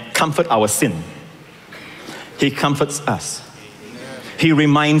and comfort our sin. He comforts us. He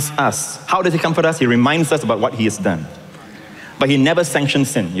reminds us. How does he comfort us? He reminds us about what he has done. But he never sanctions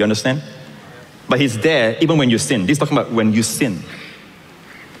sin, you understand? But he's there even when you sin. This is talking about when you sin.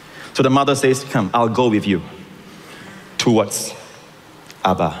 So the mother says, come, I'll go with you towards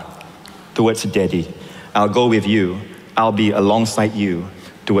Abba, towards Daddy. I'll go with you. I'll be alongside you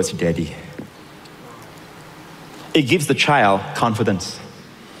towards Daddy. It gives the child confidence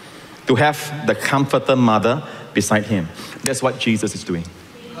to have the comforter mother beside him. That's what Jesus is doing.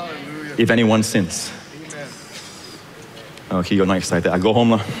 Hallelujah. If anyone sins. Amen. Okay, you're not excited. I go home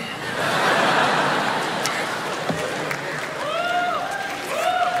now.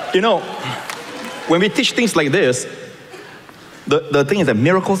 You know, when we teach things like this, the thing is that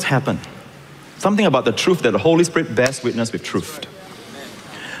miracles happen. Something about the truth that the Holy Spirit bears witness with truth.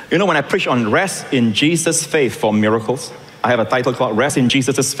 You know, when I preach on rest in Jesus' faith for miracles, I have a title called Rest in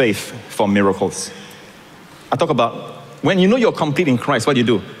Jesus' Faith for Miracles. I talk about when you know you're complete in Christ, what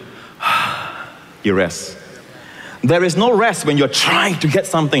do? You rest. There is no rest when you're trying to get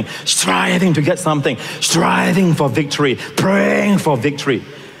something, striving to get something, striving for victory, praying for victory.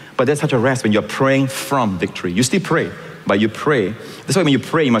 But there's such a rest when you're praying from victory. You still pray, but you pray. That's why when you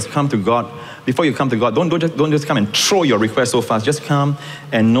pray, you must come to God. Before you come to God, don't just come and throw your request so fast. Just come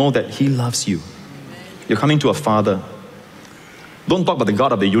and know that He loves you. You're coming to a Father. Don't talk about the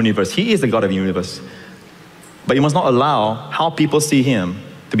God of the universe. He is the God of the universe. But you must not allow how people see Him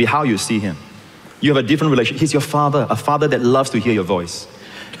to be how you see Him. You have a different relationship. He's your Father, a Father that loves to hear your voice.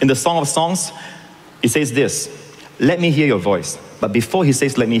 In the Song of Songs, it says this, let me hear your voice. But before He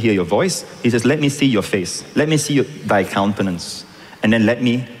says, let me hear your voice, He says, let me see your face. Let me see thy countenance. And then let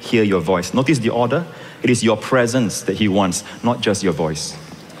me hear your voice. Notice the order. It is your presence that He wants, not just your voice.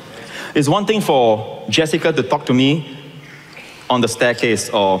 It's one thing for Jessica to talk to me on the staircase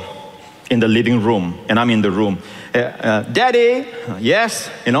or in the living room, and I'm in the room. Daddy,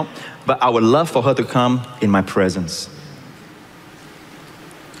 yes, you know, but I would love for her to come in my presence.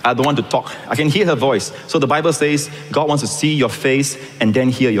 I don't want to talk. I can hear her voice. So the Bible says God wants to see your face and then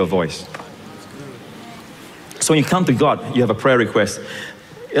hear your voice. So when you come to God, you have a prayer request.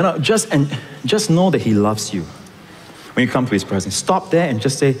 You know, just know that He loves you. When you come to His presence, stop there and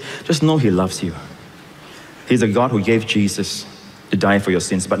just say, just know He loves you. He's a God who gave Jesus to die for your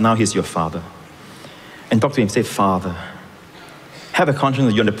sins, but now He's your Father. And talk to Him, say, Father. Have a conscience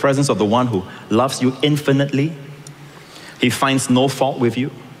that you're in the presence of the one who loves you infinitely. He finds no fault with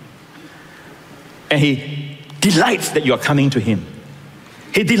you. And He delights that you're coming to Him.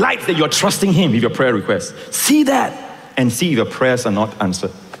 He delights that you're trusting Him with your prayer requests. See that and see if your prayers are not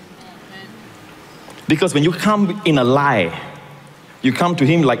answered. Because when you come in a lie, you come to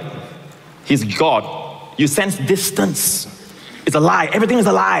Him like He's God. You sense distance. It's a lie. Everything is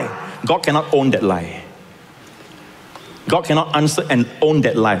a lie. God cannot own that lie. God cannot answer and own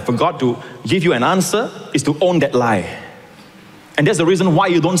that lie. For God to give you an answer is to own that lie. And that's the reason why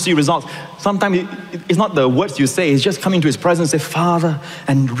you don't see results. Sometimes it's not the words you say, it's just coming to His presence and say, Father,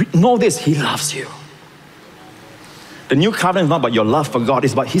 and know this, He loves you. The new covenant is not about your love for God,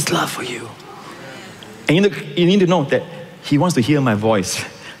 it's about His love for you. And you need to know that He wants to hear my voice.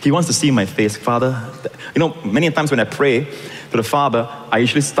 He wants to see my face. Father, you know, many times when I pray to the Father, I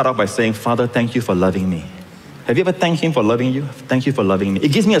usually start off by saying, Father, thank you for loving me. Have you ever thanked Him for loving you? Thank you for loving me.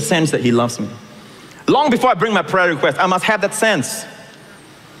 It gives me a sense that He loves me. Long before I bring my prayer request, I must have that sense.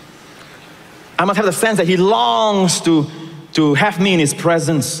 I must have the sense that He longs to have me in His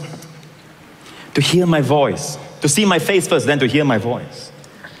presence, to hear my voice, to see my face first, then to hear my voice.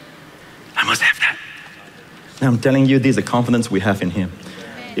 I must have that. And I'm telling you, this is the confidence we have in Him.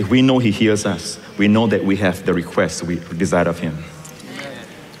 If we know He hears us, we know that we have the request we desire of Him.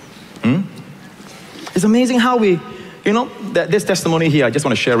 It's amazing how we, you know, this testimony here, I just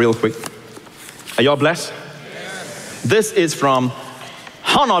want to share real quick. Are y'all blessed? Yes. This is from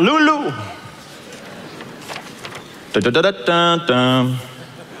Honolulu.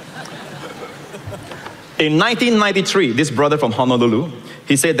 In 1993, this brother from Honolulu,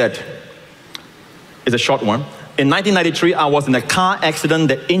 he said that, it's a short one. In 1993, I was in a car accident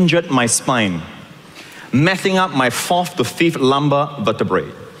that injured my spine, messing up my 4th to 5th lumbar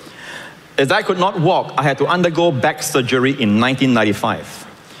vertebrae. As I could not walk, I had to undergo back surgery in 1995.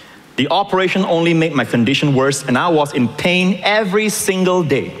 The operation only made my condition worse, and I was in pain every single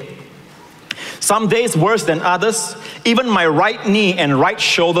day. Some days worse than others. Even my right knee and right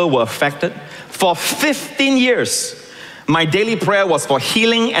shoulder were affected. For 15 years, my daily prayer was for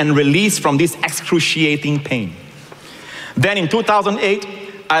healing and release from this excruciating pain. Then in 2008,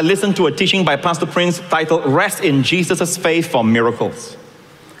 I listened to a teaching by Pastor Prince titled, Rest in Jesus' Faith for Miracles.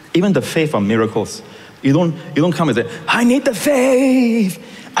 Even the faith for miracles. You don't come and say, I need the faith.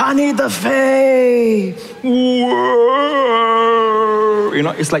 I need the faith. Whoa. You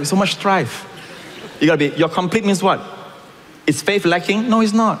know, it's like so much strife. You gotta be, your complete means what? Is faith lacking? No,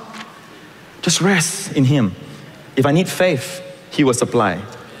 it's not. Just rest in Him. If I need faith, He will supply.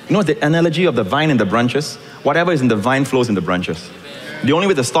 You know the analogy of the vine and the branches? Whatever is in the vine flows in the branches. The only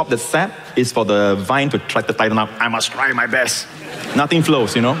way to stop the sap is for the vine to try to tighten up. I must try my best. Nothing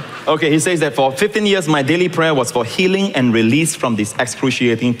flows, you know. Okay, he says that for 15 years, my daily prayer was for healing and release from this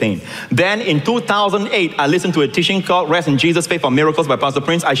excruciating pain. Then in 2008, I listened to a teaching called Rest in Jesus' Faith for Miracles by Pastor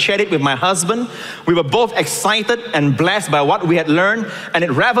Prince. I shared it with my husband. We were both excited and blessed by what we had learned, and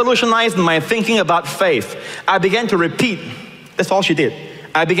it revolutionized my thinking about faith. I began to repeat. That's all she did.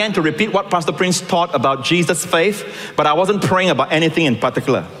 I began to repeat what Pastor Prince taught about Jesus' faith, but I wasn't praying about anything in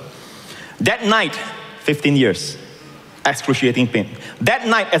particular. That night, 15 years, excruciating pain. That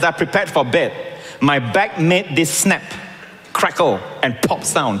night, as I prepared for bed, my back made this snap, crackle, and pop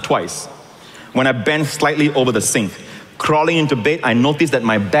sound twice. When I bent slightly over the sink, crawling into bed, I noticed that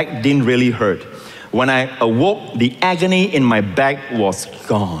my back didn't really hurt. When I awoke, the agony in my back was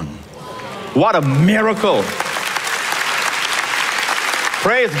gone. What a miracle!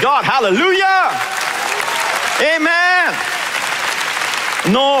 Praise God, hallelujah! Amen!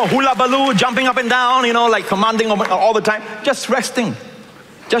 No hula baloo, jumping up and down, you know, like commanding all the time. Just resting.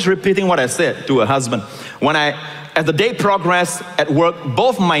 Just repeating what I said to a husband. As the day progressed at work,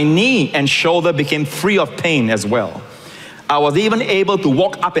 both my knee and shoulder became free of pain as well. I was even able to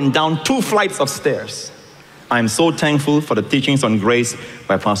walk up and down 2 flights of stairs. I'm so thankful for the teachings on grace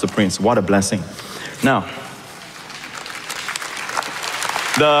by Pastor Prince. What a blessing. Now,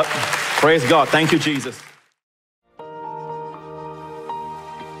 praise God. Thank you, Jesus.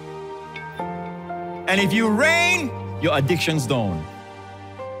 And if you reign, your addictions don't.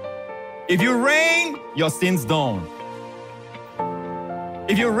 If you reign, your sins don't.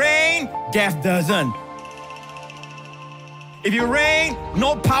 If you reign, death doesn't. If you reign,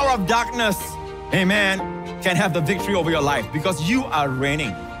 no power of darkness, amen, can have the victory over your life because you are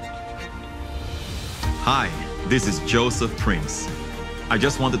reigning. Hi, this is Joseph Prince. I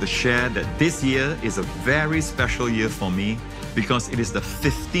just wanted to share that this year is a very special year for me because it is the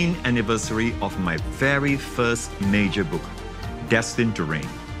 15th anniversary of my very first major book, Destined to Reign.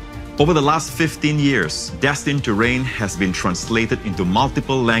 Over the last 15 years, Destined to Reign has been translated into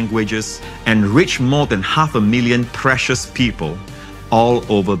multiple languages and reached more than 500,000 precious people all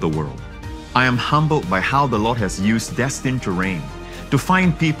over the world. I am humbled by how the Lord has used Destined to Reign to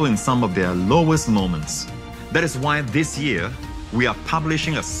find people in some of their lowest moments. That is why this year, we are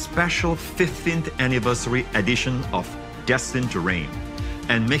publishing a special 15th anniversary edition of Destined to Reign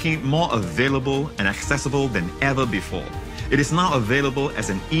and making it more available and accessible than ever before. It is now available as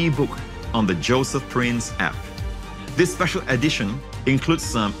an ebook on the Joseph Prince app. This special edition includes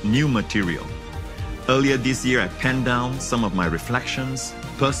some new material. Earlier this year, I penned down some of my reflections,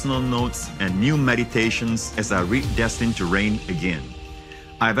 personal notes, and new meditations as I read Destined to Reign again.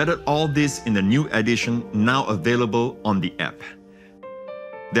 I've added all this in the new edition now available on the app.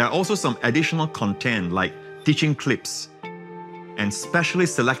 There are also some additional content like teaching clips and specially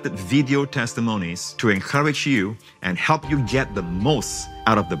selected video testimonies to encourage you and help you get the most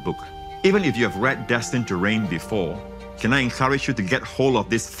out of the book. Even if you have read Destined to Reign before, can I encourage you to get hold of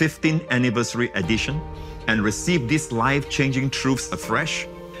this 15th anniversary edition and receive these life-changing truths afresh?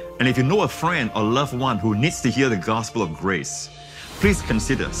 And if you know a friend or loved one who needs to hear the gospel of grace, please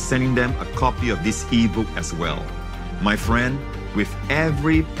consider sending them a copy of this ebook as well. My friend, with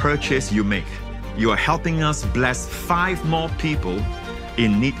every purchase you make, you are helping us bless 5 more people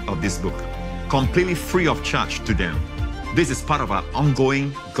in need of this book, completely free of charge to them. This is part of our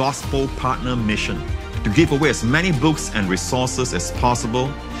ongoing gospel partner mission to give away as many books and resources as possible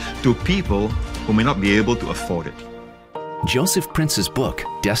to people who may not be able to afford it. Joseph Prince's book,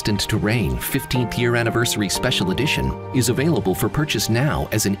 Destined to Reign 15th Year Anniversary Special Edition, is available for purchase now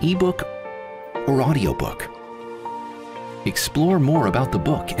as an ebook or audiobook. Explore more about the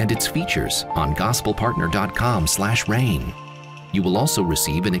book and its features on gospelpartner.com/reign. You will also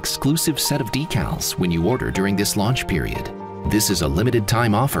receive an exclusive set of decals when you order during this launch period. This is a limited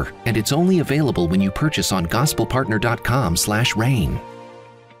time offer, and it's only available when you purchase on gospelpartner.com/reign.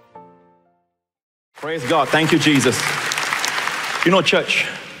 Praise God. Thank you, Jesus. You know, church,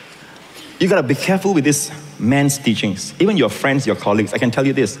 you gotta be careful with this man's teachings. Even your friends, your colleagues, I can tell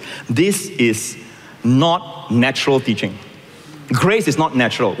you this. This is not natural teaching. Grace is not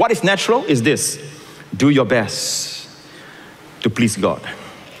natural. What is natural is this: do your best to please God.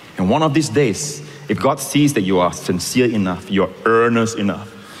 And one of these days, if God sees that you are sincere enough, you're earnest enough,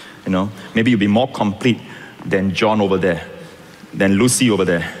 you know, maybe you'll be more complete than John over there, than Lucy over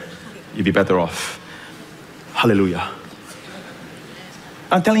there. You'll be better off. Hallelujah.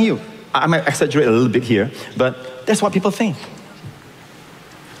 I'm telling you, I might exaggerate a little bit here, but that's what people think.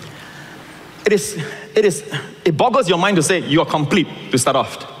 It boggles your mind to say you're complete to start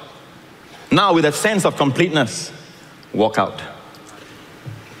off. Now, with that sense of completeness, walk out.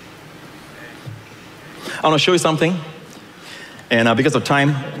 I want to show you something, and because of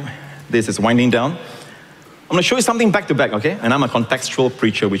time, this is winding down. I'm going to show you something back to back, okay? And I'm a contextual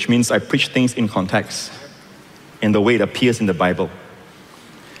preacher, which means I preach things in context, in the way it appears in the Bible.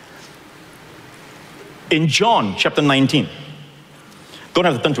 In John chapter 19, don't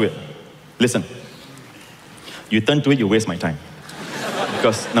have to turn to it. Listen, you turn to it, you waste my time.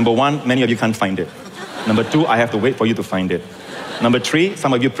 Because number one, many of you can't find it. Number two, I have to wait for you to find it. Number three,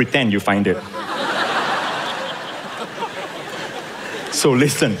 some of you pretend you find it. So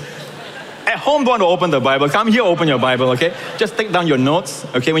listen, at home, don't want to open the Bible. Come here, open your Bible, okay? Just take down your notes,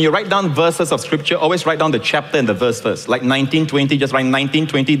 okay? When you write down verses of scripture, always write down the chapter and the verse first. Like 1920, just write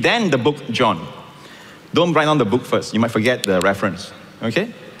 1920, then the book John. Don't write down the book first. You might forget the reference,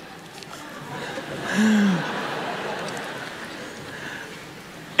 okay?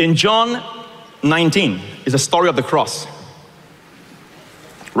 In John 19 is the story of the cross,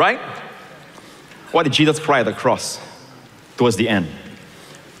 right? What did Jesus cry at the cross towards the end?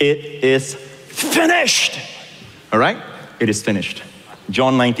 It is finished. All right? It is finished.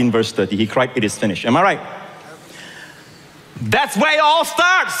 John 19 verse 30, he cried, it is finished. Am I right? That's where it all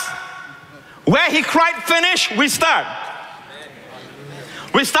starts. Where he cried finish, we start.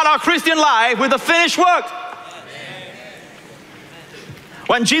 We start our Christian life with the finished work.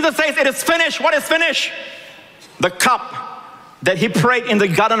 When Jesus says it is finished, what is finished? The cup that he prayed in the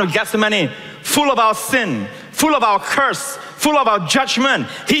Garden of Gethsemane, full of our sin, full of our curse, full of our judgment.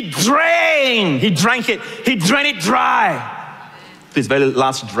 He drank it. He drained it dry. His very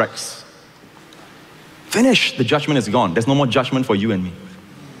last dregs. Finished. The judgment is gone. There's no more judgment for you and me.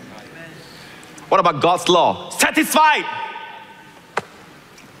 What about God's law? Satisfied.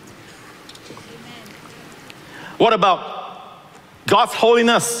 What about God's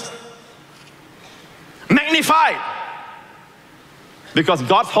holiness magnified. Because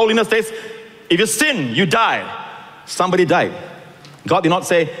God's holiness says, if you sin, you die. Somebody died. God did not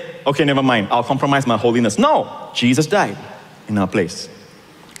say, okay, never mind, I'll compromise my holiness. No, Jesus died in our place.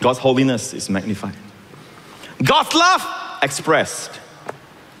 God's holiness is magnified. God's love expressed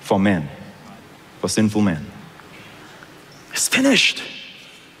for man, for sinful man. It's finished.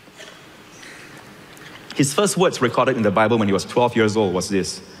 His first words recorded in the Bible when he was 12 years old was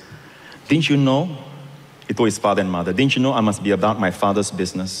this: didn't you know, he told his father and mother, didn't you know I must be about my Father's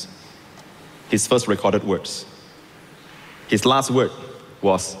business? His first recorded words. His last word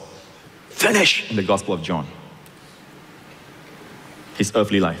was finish in the Gospel of John. His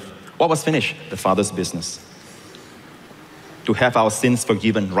earthly life. What was finished? The Father's business. To have our sins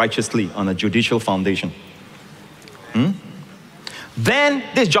forgiven righteously on a judicial foundation. Then,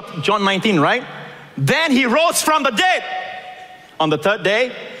 this is John 19, right? Then he rose from the dead. On the third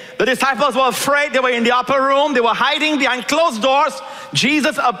day, the disciples were afraid. They were in the upper room. They were hiding behind closed doors.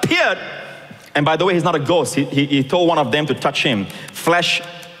 Jesus appeared. And by the way, he's not a ghost. He told one of them to touch him. Flesh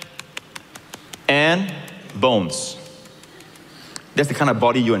and bones. That's the kind of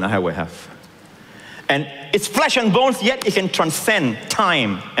body you and I will have. And it's flesh and bones, yet it can transcend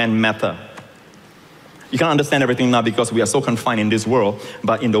time and matter. You can't understand everything now because we are so confined in this world.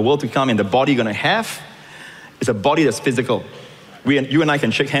 But in the world to come, in the body you're going to have, it's a body that's physical. You and I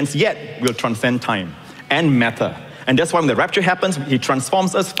can shake hands, yet we'll transcend time and matter. And that's why when the rapture happens, he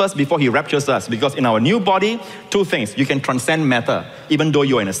transforms us first before he raptures us. Because in our new body, two things. You can transcend matter, even though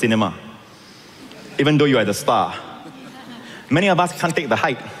you're in a cinema. Even though you're at the star. Many of us can't take the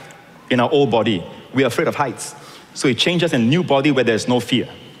height in our old body. We're afraid of heights. So he changes in a new body where there's no fear.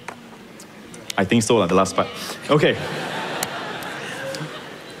 I think so, the last part. Okay.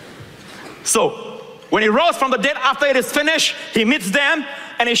 So, when he rose from the dead after it is finished, he meets them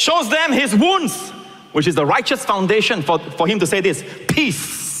and he shows them his wounds, which is the righteous foundation for him to say this: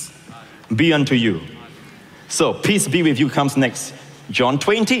 peace be unto you. So, peace be with you comes next. John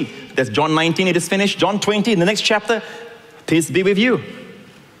 20, that's John 19, it is finished. John 20, in the next chapter, peace be with you.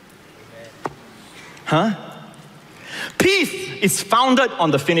 Peace is founded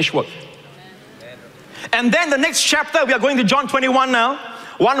on the finished work. And then the next chapter, we are going to John 21 now.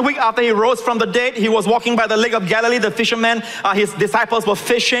 1 week after he rose from the dead, he was walking by the lake of Galilee. The fishermen, his disciples were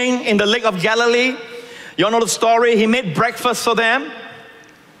fishing in the lake of Galilee. You all know the story. He made breakfast for them.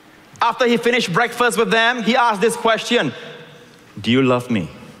 After he finished breakfast with them, he asked this question: do you love me?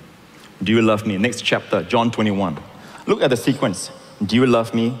 Do you love me? Next chapter, John 21. Look at the sequence. Do you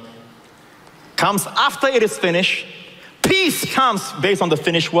love me? Comes after it is finished. Peace comes based on the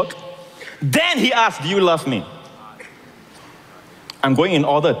finished work. Then he asked, do you love me? I'm going in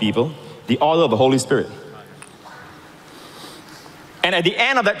order, people. The order of the Holy Spirit. And at the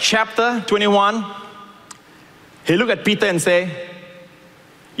end of that chapter 21, he looked at Peter and said,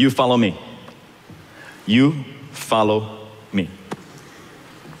 you follow me. You follow me.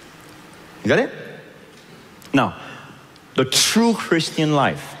 You got it? Now, the true Christian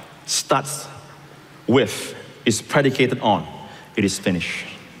life starts with, is predicated on, it is finished.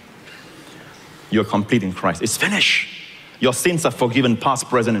 You're complete in Christ. It's finished. Your sins are forgiven, past,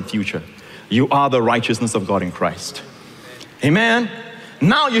 present, and future. You are the righteousness of God in Christ. Amen.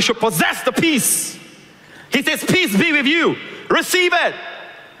 Now you should possess the peace. He says, peace be with you. Receive it.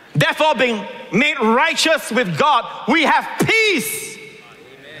 Therefore, being made righteous with God, we have peace.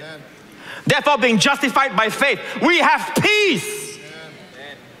 Amen. Therefore, being justified by faith, we have peace.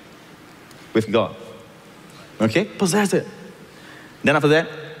 Amen. With God. Okay? Possess it. Then after that,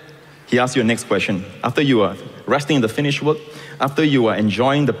 he asks you a next question. After you are resting in the finished work, after you are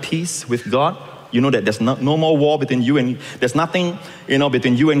enjoying the peace with God, you know that there's no more war between you and, there's nothing,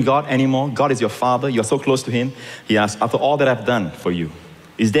 between you and God anymore. God is your Father. You're so close to Him. He asks, after all that I've done for you,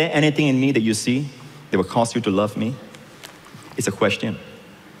 is there anything in me that you see that will cause you to love me? It's a question.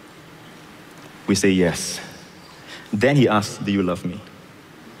 We say yes. Then he asks, do you love me?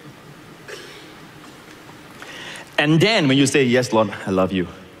 And then when you say, yes, Lord, I love you,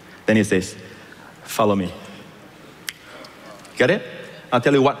 then he says, follow me. Get it? I'll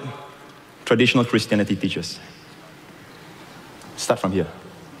tell you what traditional Christianity teaches. Start from here.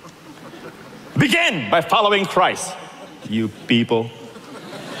 Begin by following Christ. You people,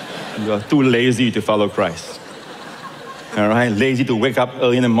 you are too lazy to follow Christ. All right? Lazy to wake up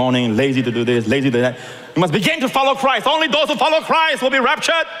early in the morning, lazy to do this, lazy to do that. You must begin to follow Christ. Only those who follow Christ will be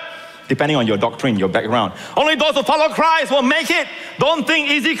raptured. Depending on your doctrine, your background. Only those who follow Christ will make it. Don't think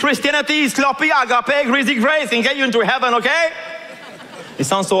easy Christianity, sloppy agape, greasy grace can get you into heaven, okay? It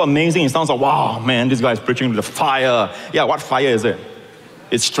sounds so amazing. It sounds like, wow, man, this guy is preaching with the fire. Yeah, what fire is it?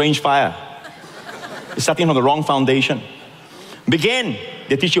 It's strange fire. It's starting from the wrong foundation. Begin,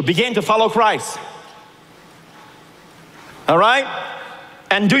 they teach you, begin to follow Christ. All right?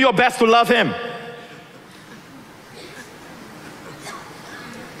 And do your best to love Him.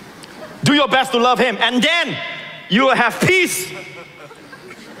 Do your best to love Him. And then you will have peace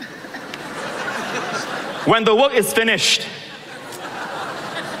when the work is finished.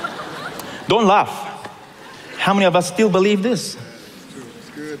 Don't laugh. How many of us still believe this? It's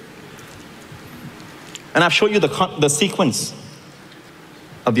good. And I've showed you the sequence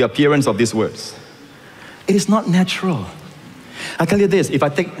of the appearance of these words. It is not natural. I tell you this, if I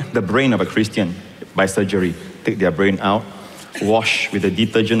take the brain of a Christian by surgery, take their brain out, wash with the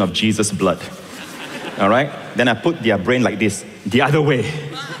detergent of Jesus' blood, all right? Then I put their brain like this, the other way.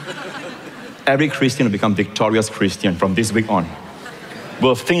 Every Christian will become victorious Christian from this week on.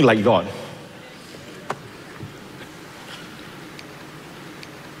 Will think like God.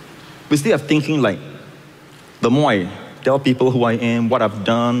 We still have thinking like, the more I tell people who I am, what I've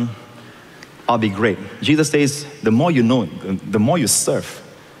done, I'll be great. Jesus says, the more you know, the more you serve,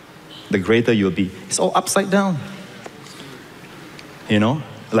 the greater you'll be. It's all upside down. You know,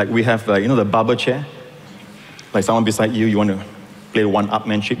 like we have, you know, the barber chair. Like someone beside you, you want to play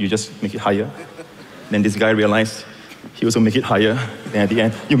one-upmanship, you just make it higher. Then this guy realized he also make it higher. Then at the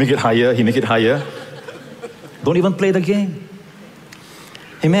end, you make it higher, he make it higher. Don't even play the game.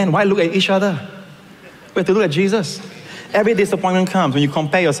 Amen. Why look at each other? We have to look at Jesus. Every disappointment comes when you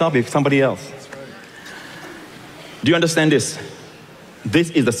compare yourself with somebody else. Do you understand this?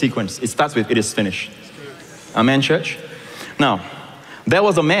 This is the sequence. It starts with, it is finished. Amen, church? Now, there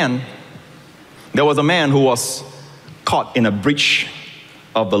was a man who was caught in a breach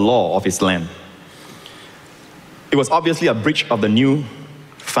of the law of his land. It was obviously a breach of the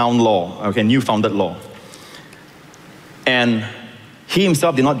newfounded law. And he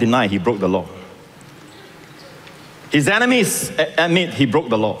himself did not deny he broke the law. His enemies admit he broke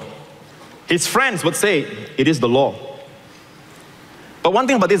the law. His friends would say, it is the law. But one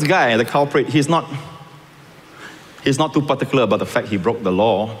thing about this guy, the culprit, he's not too particular about the fact he broke the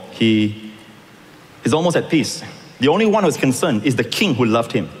law. He's almost at peace. The only one who's concerned is the king who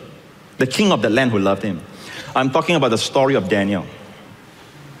loved him. The king of the land who loved him. I'm talking about the story of Daniel.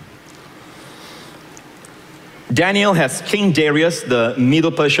 Daniel has King Darius, the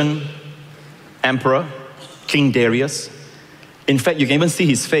Middle Persian emperor, King Darius. In fact, you can even see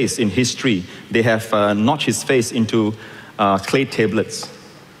his face in history. They have notched his face into clay tablets.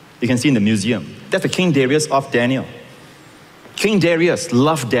 You can see in the museum. That's the King Darius of Daniel. King Darius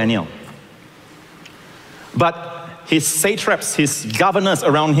loved Daniel. But his satraps, his governors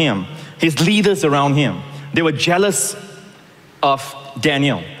around him, his leaders around him, they were jealous of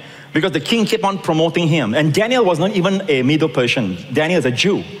Daniel because the king kept on promoting him. And Daniel was not even a Middle Persian. Daniel is a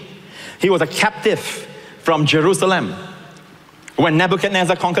Jew. He was a captive from Jerusalem. When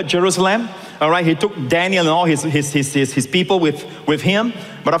Nebuchadnezzar conquered Jerusalem, all right, he took Daniel and all his people with him.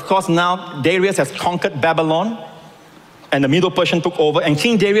 But of course now Darius has conquered Babylon and the Middle Persian took over. And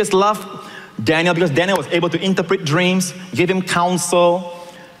King Darius loved Daniel because Daniel was able to interpret dreams, give him counsel,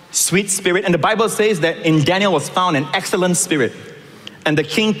 sweet spirit. And the Bible says that in Daniel was found an excellent spirit. And the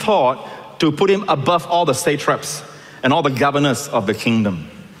king thought to put him above all the satraps and all the governors of the kingdom.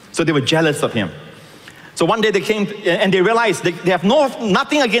 So they were jealous of him. So one day they came and they realized they have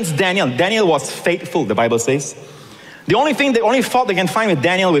nothing against Daniel. Daniel was faithful, the Bible says. The only fault they can find with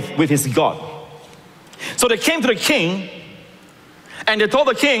Daniel with his God. So they came to the king and they told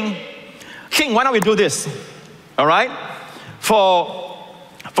the king, King, why don't we do this? All right?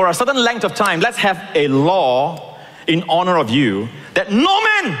 For a certain length of time, let's have a law in honor of you that no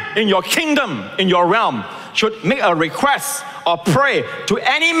man in your kingdom, in your realm, should make a request or pray to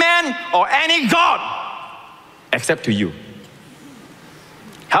any man or any God except to you.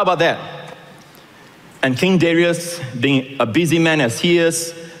 How about that? And King Darius, being a busy man as he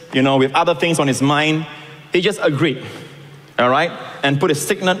is, you know, with other things on his mind, he just agreed, all right, and put a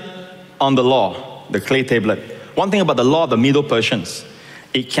signet on the law, the clay tablet. One thing about the law of the Middle Persians,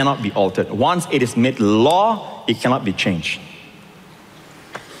 it cannot be altered. Once it is made law, it cannot be changed.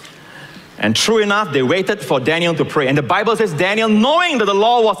 And true enough, they waited for Daniel to pray. And the Bible says Daniel, knowing that the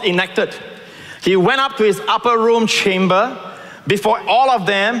law was enacted, he went up to his upper room chamber. Before all of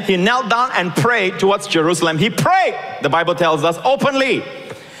them, he knelt down and prayed towards Jerusalem. He prayed, the Bible tells us, openly.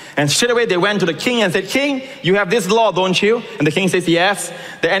 And straight away they went to the king and said, King, you have this law, don't you? And the king says, yes.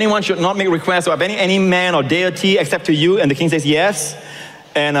 That anyone should not make requests of any man or deity except to you. And the king says, yes.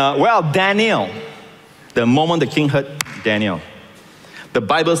 And well, Daniel, the moment the king heard Daniel, The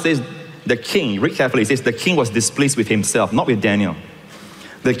Bible says the king, read carefully, it says the king was displeased with himself, not with Daniel.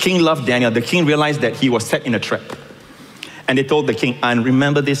 The king loved Daniel. The king realized that he was set in a trap. And they told the king, and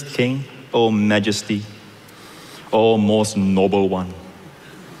remember this king, O majesty, O most noble one,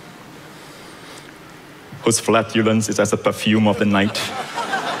 whose flatulence is as a perfume of the night.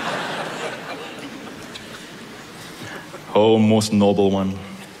 O most noble one,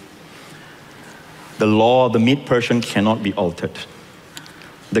 the law of the Mede-Persian cannot be altered.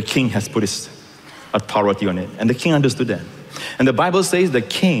 The king has put his authority on it. And the king understood that. And the Bible says the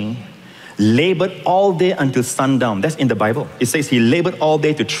king labored all day until sundown. That's in the Bible. It says he labored all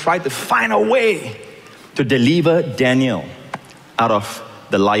day to try to find a way to deliver Daniel out of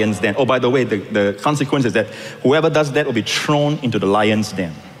the lion's den. Oh, by the way, the consequence is that whoever does that will be thrown into the lion's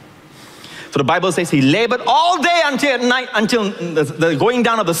den. So the Bible says he labored all day until night, until the going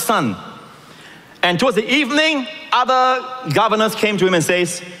down of the sun. And towards the evening, other governors came to him and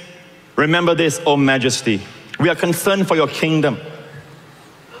says, remember this, O majesty, we are concerned for your kingdom.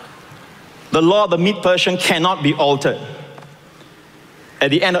 The law of the Mede-Persian cannot be altered. At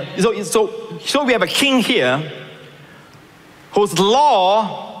the end of, so we have a king here whose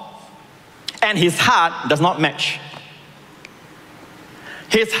law and his heart does not match.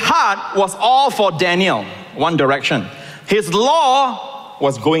 His heart was all for Daniel, one direction. His law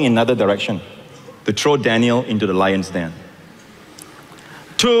was going in another direction, to throw Daniel into the lion's den.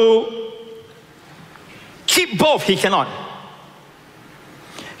 To keep both, he cannot.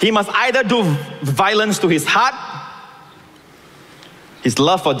 He must either do violence to his heart, his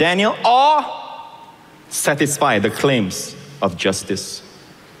love for Daniel, or satisfy the claims of justice,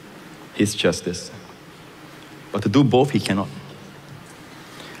 his justice. But to do both, he cannot.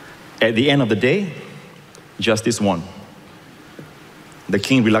 At the end of the day, justice won. The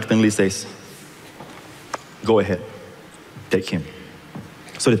king reluctantly says, go ahead, take him.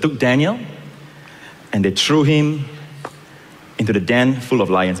 So they took Daniel and they threw him into the den full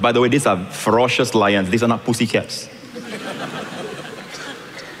of lions. By the way, these are ferocious lions. These are not pussycats.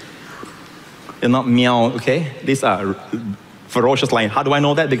 They're not meow, okay? These are ferocious lions. How do I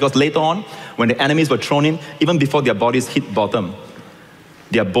know that? Because later on, when the enemies were thrown in, even before their bodies hit bottom,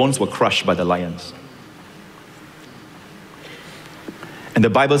 their bones were crushed by the lions. And the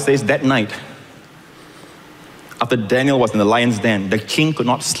Bible says that night, after Daniel was in the lion's den, the king could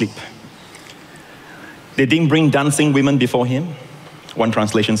not sleep. They didn't bring dancing women before him. One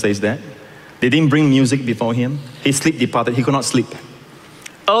translation says that. They didn't bring music before him. His sleep departed. He could not sleep.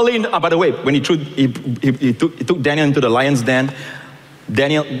 Early in, by the way, when he took Daniel into the lion's den,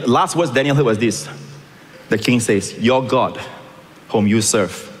 last words Daniel heard was this. The king says, your God, whom you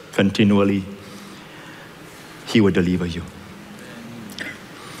serve continually, he will deliver you.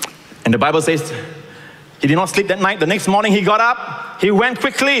 And the Bible says, he did not sleep that night. The next morning he got up, he went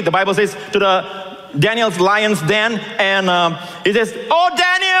quickly, the Bible says, to Daniel's lion's den, and he says, oh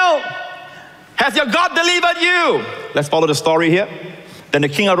Daniel, has your God delivered you? Let's follow the story here. Then the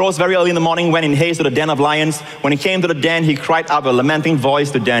king arose very early in the morning, went in haste to the den of lions. When he came to the den, he cried out with a lamenting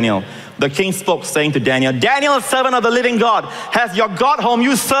voice to Daniel. The king spoke, saying to Daniel, Daniel, servant of the living God, has your God whom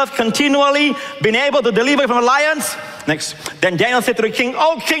you serve continually been able to deliver you from the lions? Next. Then Daniel said to the king,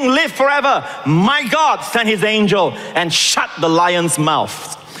 O king, live forever. My God sent his angel and shut the lion's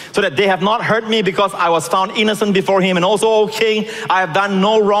mouth, so that they have not hurt me, because I was found innocent before him. And also, O king, I have done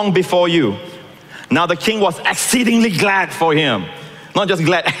no wrong before you. Now the king was exceedingly glad for him. Not just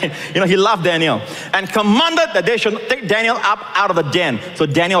glad, he loved Daniel. And commanded that they should take Daniel up out of the den. So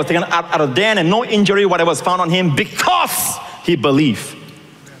Daniel was taken out of the den, and no injury whatever was found on him, because he believed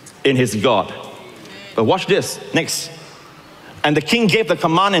in his God. But watch this, next. And the king gave the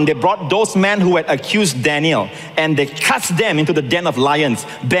command, and they brought those men who had accused Daniel, and they cast them into the den of lions.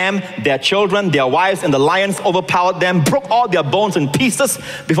 Them, their children, their wives, and the lions overpowered them, broke all their bones in pieces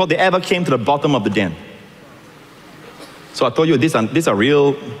before they ever came to the bottom of the den. So I told you, these are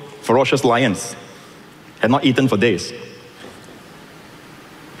real ferocious lions. Had not eaten for days.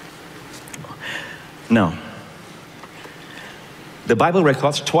 Now, the Bible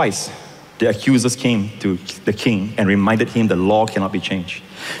records twice the accusers came to the king and reminded him the law cannot be changed.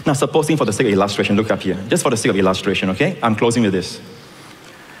 Now, supposing for the sake of illustration, look up here. Just for the sake of illustration, okay? I'm closing with this.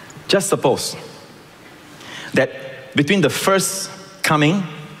 Just suppose that between the first coming,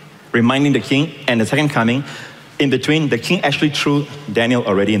 reminding the king, and the second coming, in between, the king actually threw Daniel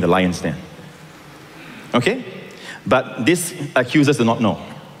already in the lion's den. Okay? But these accusers do not know.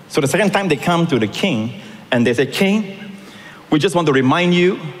 So the second time they come to the king and they say, King, we just want to remind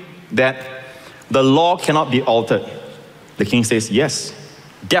you that the law cannot be altered. The king says, yes,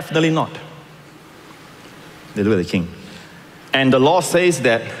 definitely not. They look at the king. And the law says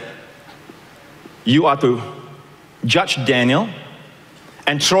that you are to judge Daniel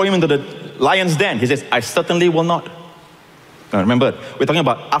and throw him into the lion's den. He says, I certainly will not. Now remember, we're talking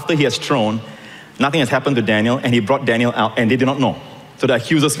about after he has thrown, nothing has happened to Daniel, and he brought Daniel out, and they did not know. So the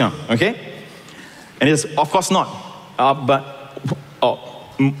accusers come, okay? And he says, of course not.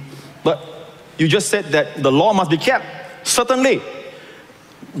 But you just said that the law must be kept. Certainly.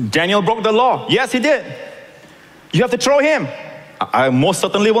 Daniel broke the law. Yes, he did. You have to throw him. I most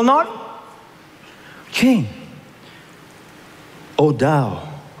certainly will not. King, O thou,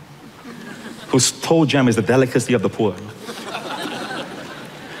 whose toe jam is the delicacy of the poor.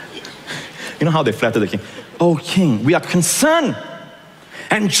 You know how they flatter the king? Oh king, we are concerned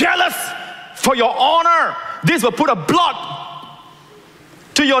and jealous for your honor. This will put a blot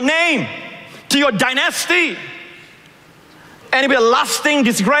to your name, to your dynasty, and it will be a lasting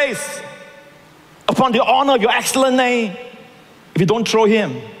disgrace upon the honor of your excellent name if you don't throw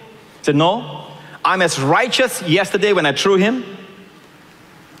him. He said, no, I'm as righteous yesterday when I threw him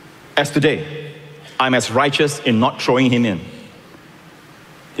as today. I'm as righteous in not throwing him in.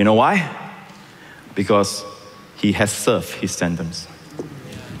 You know why? Because he has served his sentence.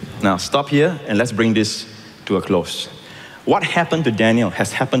 Now stop here and let's bring this to a close. What happened to Daniel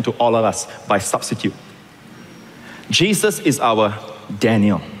has happened to all of us by substitute. Jesus is our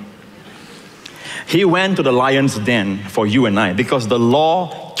Daniel. He went to the lion's den for you and I because the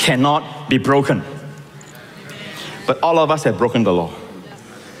law cannot be broken. But all of us have broken the law.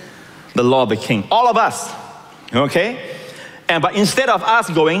 The law of the king. All of us. Okay? But instead of us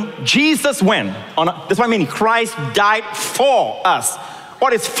going, Jesus went. That's what I mean. Christ died for us.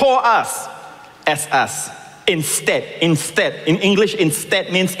 What is for us? As us. Instead. In English,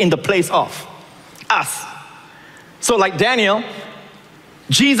 instead means in the place of. Us. So like Daniel,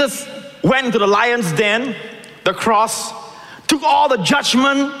 Jesus went to the lion's den, the cross, took all the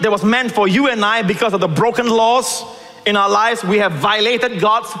judgment that was meant for you and I because of the broken laws in our lives. We have violated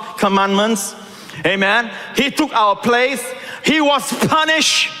God's commandments. Amen. He took our place. He was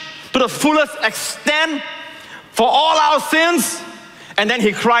punished to the fullest extent for all our sins. And then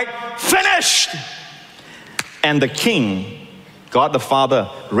he cried, finished! And the king, God the Father,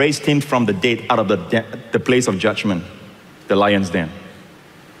 raised him from the dead out of the place of judgment, the lion's den.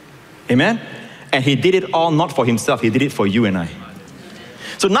 Amen? And he did it all not for himself, he did it for you and I.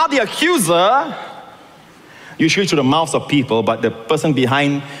 So now the accuser, usually through the mouths of people, but the person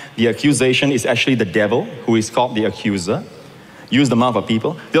behind the accusation is actually the devil, who is called the accuser. Use the mouth of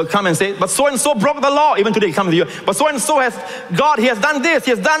people. They'll come and say, but so-and-so broke the law. Even today, come to you. But so-and-so has, God, he has done this,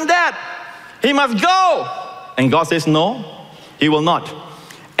 he has done that. He must go. And God says, no, he will not.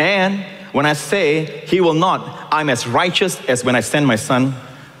 And when I say he will not, I'm as righteous as when I send my son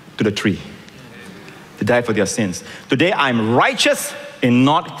to the tree to die for their sins. Today, I'm righteous in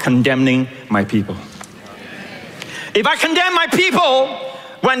not condemning my people. If I condemn my people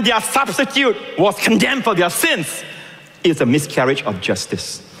when their substitute was condemned for their sins, it's a miscarriage of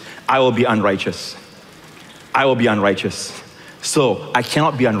justice. I will be unrighteous. I will be unrighteous. So I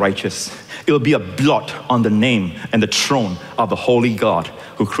cannot be unrighteous. It will be a blot on the name and the throne of the holy God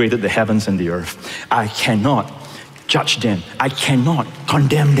who created the heavens and the earth. I cannot judge them. I cannot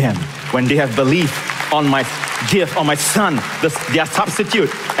condemn them when they have believed on my gift, on my son, their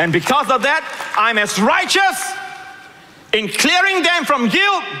substitute. And because of that, I'm as righteous in clearing them from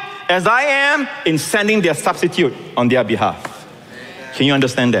guilt as I am in sending their substitute on their behalf. Can you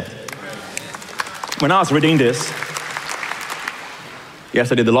understand that? When I was reading this,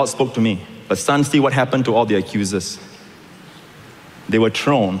 yesterday the Lord spoke to me. But son, see what happened to all the accusers. They were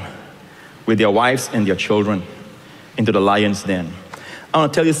thrown with their wives and their children into the lion's den. I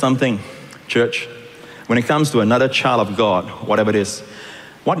want to tell you something, church. When it comes to another child of God, whatever it is,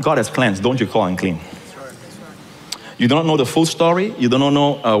 what God has cleansed, don't you call unclean. You don't know the full story, you don't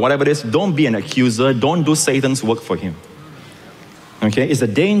know whatever it is, don't be an accuser, don't do Satan's work for him. Okay, it's a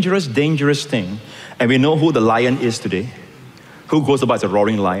dangerous, dangerous thing. And we know who the lion is today, who goes about as a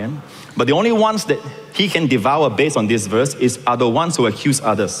roaring lion. But the only ones that he can devour based on this verse are the ones who accuse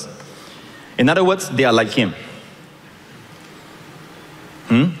others. In other words, they are like him.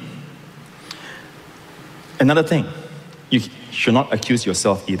 Another thing, you should not accuse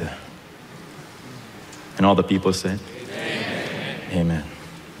yourself either. And all the people said, Amen. Amen.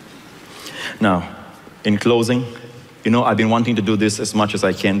 Now, in closing, you know, I've been wanting to do this as much as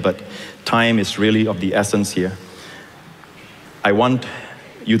I can, but time is really of the essence here. I want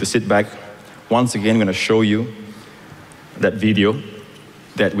you to sit back. Once again, I'm going to show you that video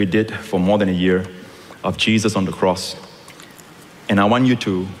that we did for more than a year of Jesus on the cross. And I want you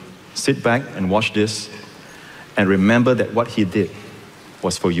to sit back and watch this and remember that what he did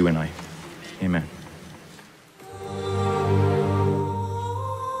was for you and I. Amen.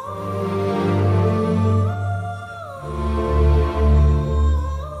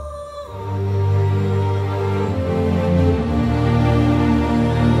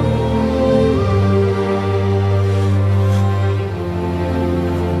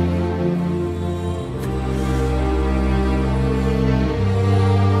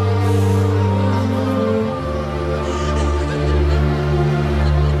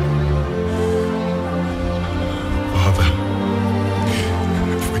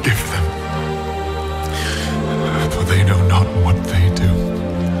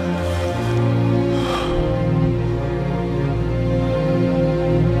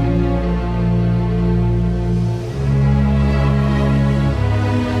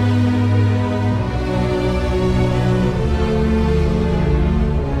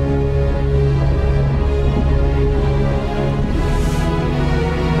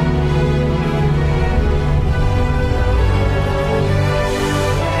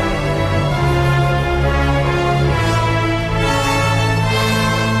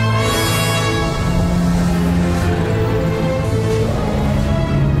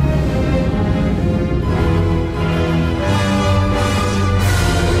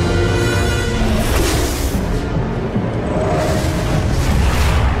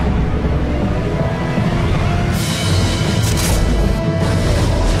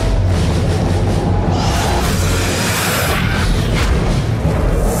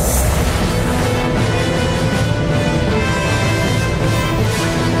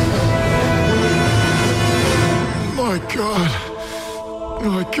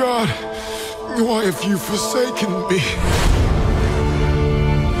 God, why have you forsaken me?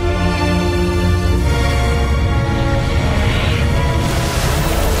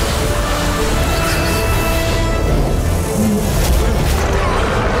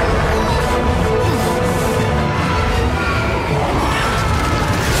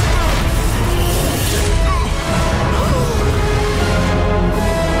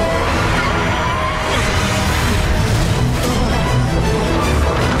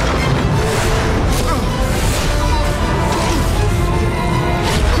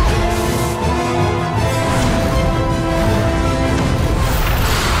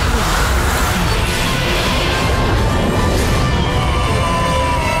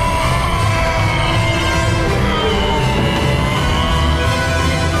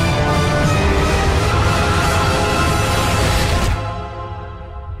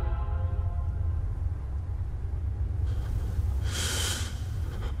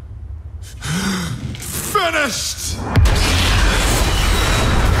 Finished!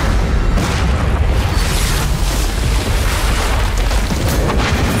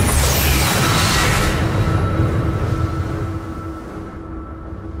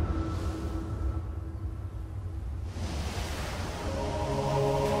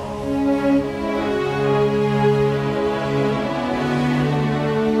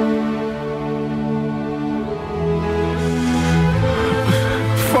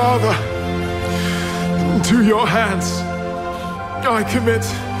 Father, to your hands I commit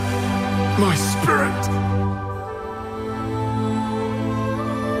my spirit.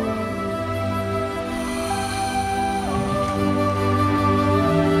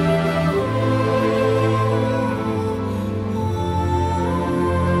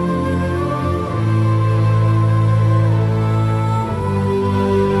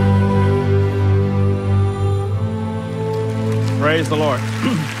 Praise the Lord.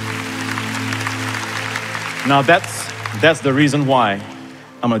 Now that's the reason why,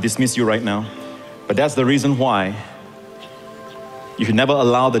 I'm going to dismiss you right now, but that's the reason why you should never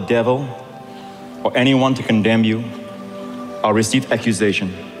allow the devil or anyone to condemn you or receive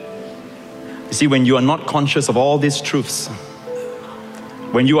accusation. You see, when you are not conscious of all these truths,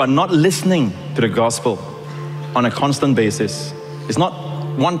 when you are not listening to the gospel on a constant basis, it's not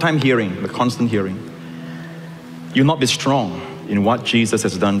one-time hearing, but constant hearing, you'll not be strong in what Jesus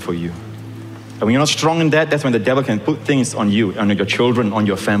has done for you. And when you're not strong in that, that's when the devil can put things on you, on your children, on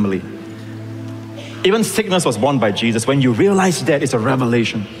your family. Even sickness was born by Jesus. When you realize that, it's a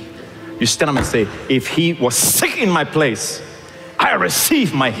revelation. You stand up and say, if he was sick in my place, I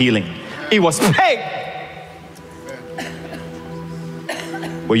received my healing. It was paid.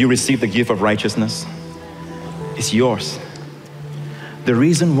 Will you receive the gift of righteousness? It's yours. The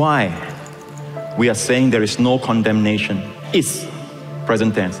reason why we are saying there is no condemnation is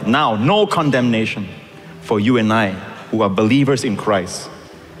present tense. Now, no condemnation for you and I who are believers in Christ.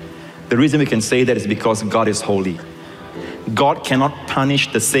 The reason we can say that is because God is holy. God cannot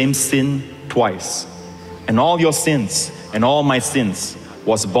punish the same sin twice. And all your sins and all my sins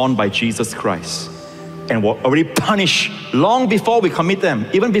was borne by Jesus Christ and were already punished long before we commit them.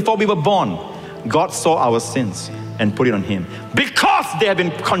 Even before we were born, God saw our sins and put it on him. Because they have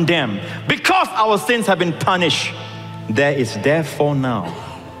been condemned, because our sins have been punished, there is therefore now,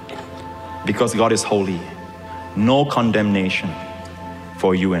 because God is holy, no condemnation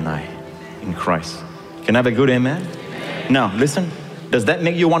for you and I in Christ. Can I have a good amen? Now, listen, does that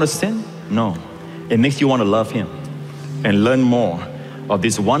make you want to sin? No. It makes you want to love him and learn more of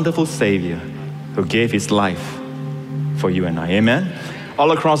this wonderful Savior who gave his life for you and I. Amen?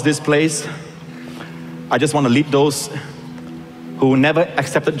 All across this place, I just want to lead those who never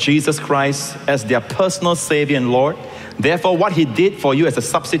accepted Jesus Christ as their personal Savior and Lord. Therefore, what he did for you as a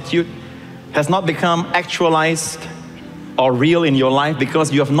substitute has not become actualized or real in your life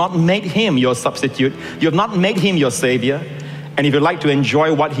because you have not made him your substitute. You have not made him your Savior. And if you'd like to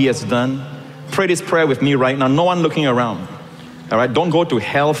enjoy what he has done, pray this prayer with me right now. No one looking around. All right? Don't go to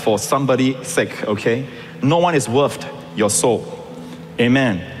hell for somebody's sake, okay? No one is worth your soul.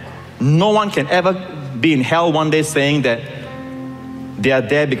 Amen. No one can ever be in hell one day saying that they are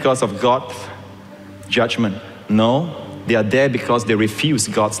there because of God's judgment. No, they are there because they refuse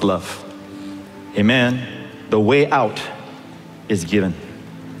God's love. Amen. The way out is given.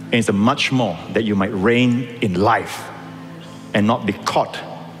 And it's much more that you might reign in life and not be caught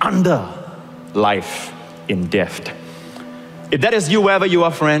under life in death. If that is you, wherever you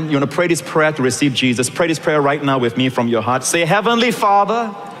are, friend, you want to pray this prayer to receive Jesus. Pray this prayer right now with me from your heart. Say, Heavenly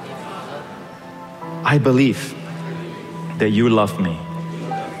Father, I believe that you love me.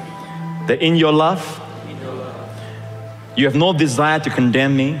 That in your love, you have no desire to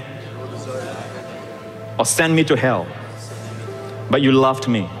condemn me or send me to hell, but you loved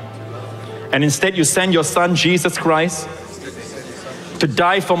me. And instead you sent your Son, Jesus Christ, to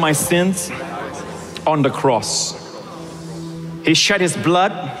die for my sins on the cross. He shed his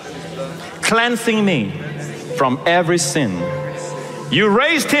blood, cleansing me from every sin. You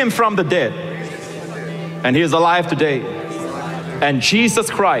raised him from the dead, and he is alive today. And Jesus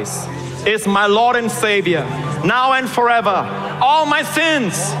Christ is my Lord and Savior, now and forever. All my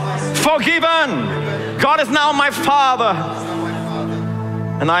sins forgiven. God is now my Father,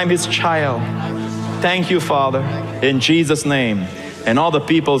 and I am his child. Thank you, Father, in Jesus' name. And all the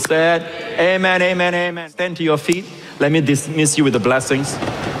people said, amen, amen, amen. Stand to your feet. Let me dismiss you with the blessings.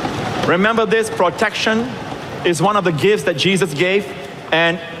 Remember this, protection is one of the gifts that Jesus gave,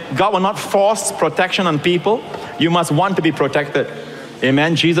 and God will not force protection on people. You must want to be protected.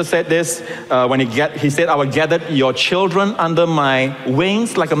 Amen. Jesus said this when he said, I will gather your children under my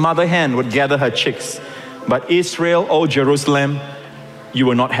wings like a mother hen would gather her chicks. But Israel, O Jerusalem, you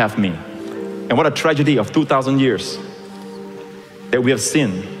will not have me. And what a tragedy of 2,000 years that we have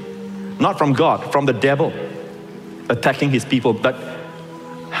sinned, not from God, from the devil attacking his people. But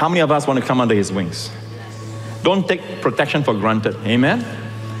how many of us want to come under his wings? Don't take protection for granted. Amen?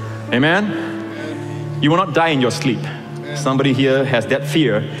 Amen? You will not die in your sleep. Somebody here has that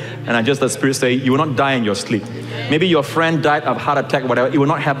fear, and I just the Spirit say, you will not die in your sleep. Maybe your friend died of heart attack, whatever. It will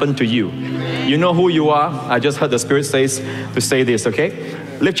not happen to you. You know who you are. I just heard the Spirit says to say this, okay?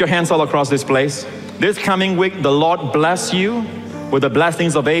 Lift your hands all across this place. This coming week, the Lord bless you with the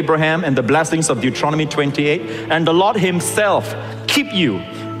blessings of Abraham and the blessings of Deuteronomy 28. And the Lord himself keep you.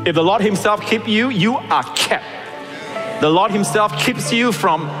 If the Lord himself keep you, you are kept. The Lord himself keeps you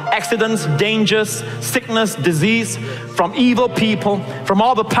from accidents, dangers, sickness, disease, from evil people, from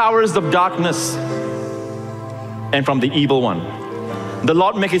all the powers of darkness, and from the evil one. The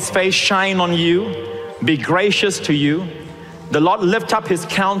Lord make his face shine on you, be gracious to you. The Lord lift up his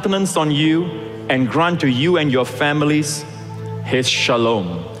countenance on you and grant to you and your families his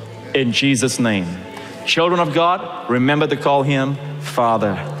shalom. In Jesus' name. Children of God, remember to call him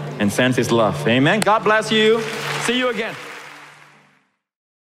Father and sense his love. Amen. God bless you. See you again.